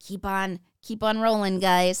 Nice. Keep on rolling,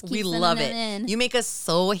 guys. We love it. You make us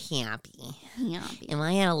so happy. Happy. If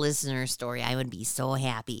I had a listener story, I would be so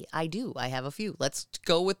happy. I do. I have a few. Let's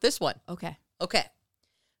go with this one. Okay.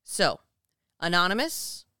 So,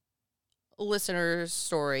 anonymous listener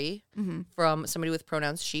story from somebody with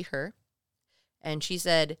pronouns she, her. And she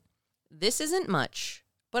said, "This isn't much,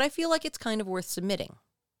 but I feel like it's kind of worth submitting."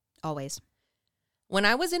 Always. When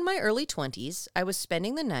I was in my early 20s, I was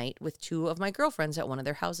spending the night with 2 of my girlfriends at one of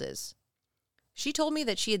their houses. She told me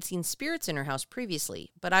that she had seen spirits in her house previously,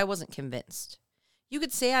 but I wasn't convinced. You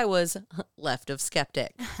could say I was left of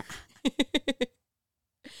skeptic.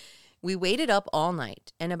 We waited up all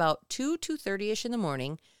night, and about 2:30ish in the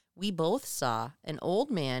morning, we both saw an old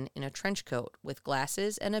man in a trench coat with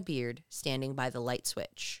glasses and a beard standing by the light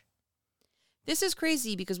switch. This is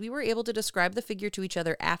crazy because we were able to describe the figure to each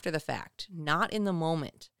other after the fact, not in the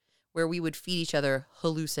moment, where we would feed each other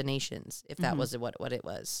hallucinations, if that was what it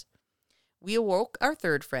was. We awoke our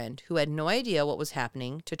third friend, who had no idea what was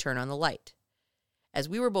happening, to turn on the light, as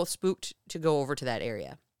we were both spooked to go over to that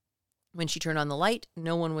area. When she turned on the light,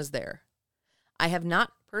 no one was there. I have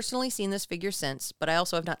not personally seen this figure since, but I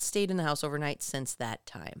also have not stayed in the house overnight since that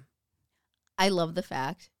time. I love the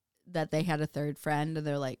fact that they had a third friend, and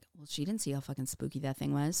they're like, well, she didn't see how fucking spooky that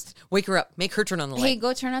thing was. Wake her up. Make her turn on the light. Hey,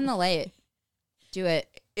 go turn on the light. Do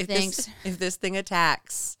it. Thanks. If this thing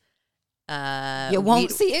attacks, you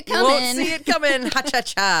won't see it coming. You won't see it coming.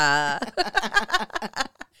 Ha-cha-cha.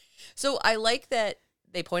 So I like that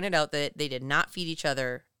they pointed out that they did not feed each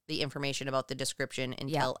other the information about the description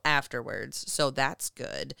until afterwards. So that's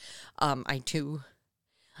good.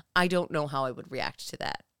 I don't know how I would react to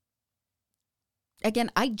that.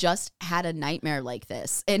 Again, I just had a nightmare like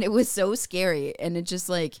this, and it was so scary, and it just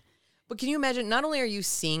like... But can you imagine, not only are you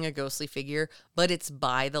seeing a ghostly figure, but it's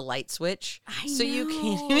by the light switch. So you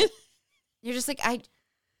can't even... You're just like,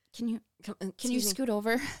 can you scoot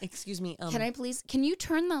over? Excuse me. Can I please? Can you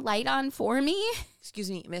turn the light on for me?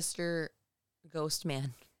 Excuse me, Mr. Ghost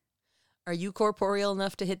Man. Are you corporeal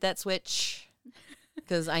enough to hit that switch?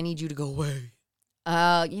 Because I need you to go away.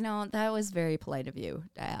 That was very polite of you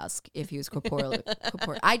to ask if he was corporeal.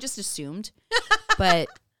 I just assumed, but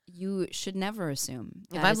you should never assume.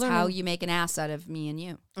 That is how you make an ass out of me and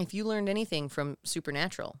you. If you learned anything from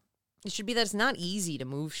Supernatural, it should be that it's not easy to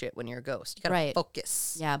move shit when you're a ghost. You gotta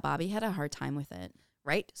focus. Yeah, Bobby had a hard time with it.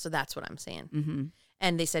 Right? So that's what I'm saying. Mm-hmm.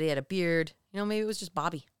 And they said he had a beard. Maybe it was just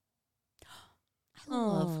Bobby. I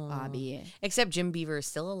love Bobby. Except Jim Beaver is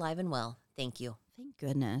still alive and well. Thank you. Thank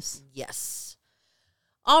goodness. Yes.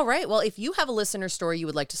 All right. Well, if you have a listener story you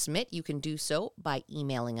would like to submit, you can do so by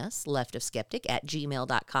emailing us,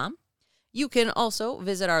 leftofskeptic@gmail.com. You can also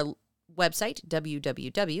visit our website,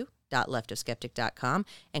 www.leftofskeptic.com,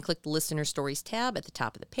 and click the Listener Stories tab at the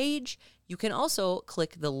top of the page. You can also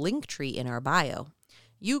click the link tree in our bio.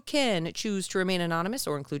 You can choose to remain anonymous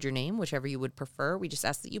or include your name, whichever you would prefer. We just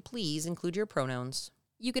ask that you please include your pronouns.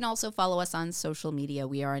 You can also follow us on social media.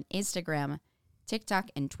 We are on Instagram,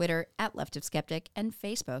 TikTok, and Twitter at Left of Skeptic, and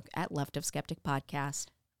Facebook at Left of Skeptic Podcast.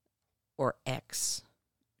 Or X.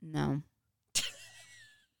 No.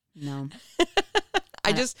 No.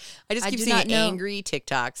 I just keep seeing angry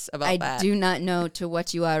TikToks about that. I do not know to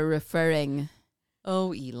what you are referring.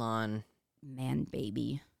 Oh, Elon. Man,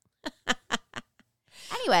 baby.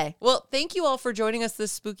 Anyway. Well, thank you all for joining us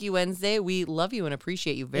this Spooky Wednesday. We love you and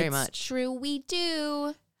appreciate you very much. It's true, we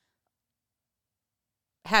do.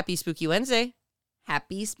 Happy Spooky Wednesday.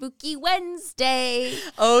 Happy Spooky Wednesday.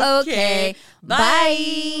 Okay.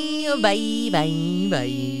 Bye. Bye. Bye.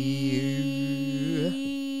 Bye.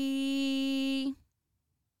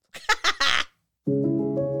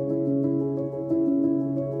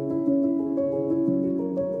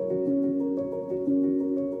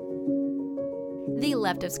 The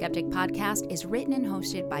Left of Skeptic podcast is written and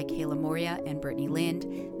hosted by Kayla Moria and Brittany Lind.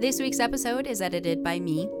 This week's episode is edited by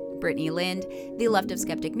me, Brittany Lind. The Left of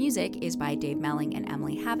Skeptic music is by Dave Melling and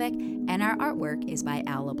Emily Havoc, and our artwork is by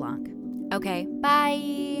Al LeBlanc. Okay,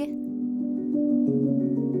 bye!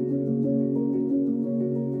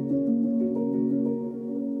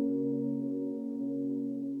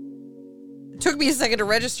 It took me a second to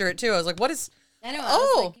register it, too. I was like, what is... I know, I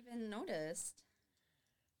was even noticed.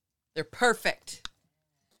 They're perfect.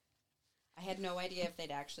 I had no idea if they'd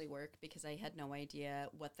actually work because I had no idea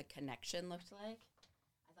what the connection looked like.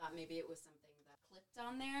 I thought maybe it was something that clicked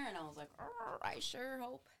on there, and I was like, I sure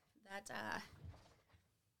hope that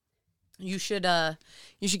You should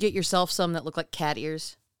get yourself some that look like cat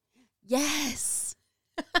ears. Yes.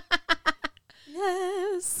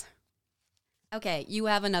 Yes. Okay, you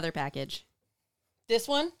have another package. This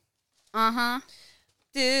one? Uh-huh.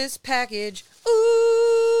 This package.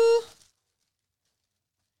 Ooh.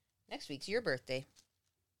 Next week's your birthday.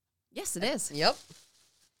 Yes, it is. Yep.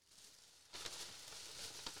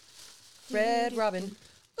 Red Robin.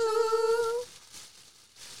 Ooh.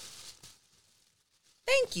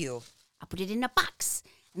 Thank you. I'll put it in a box,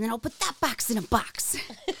 and then I'll put that box in a box.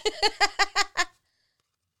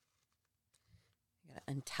 Gotta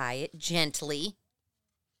untie it gently.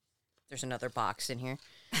 There's another box in here.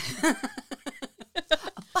 A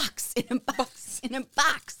box in a box in a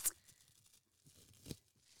box.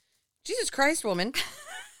 Jesus Christ, woman.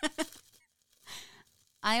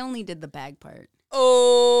 I only did the bag part.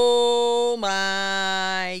 Oh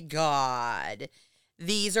my God.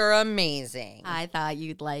 These are amazing. I thought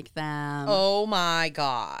you'd like them. Oh my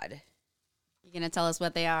God. You gonna tell us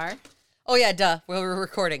what they are? Oh yeah, duh. Well, we're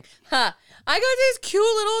recording. I got these cute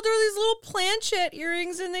little planchette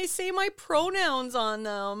earrings, and they say my pronouns on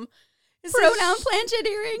them. Pronoun planchette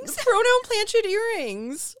earrings. Pronoun planchette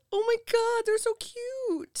earrings. Oh my God, they're so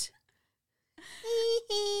cute.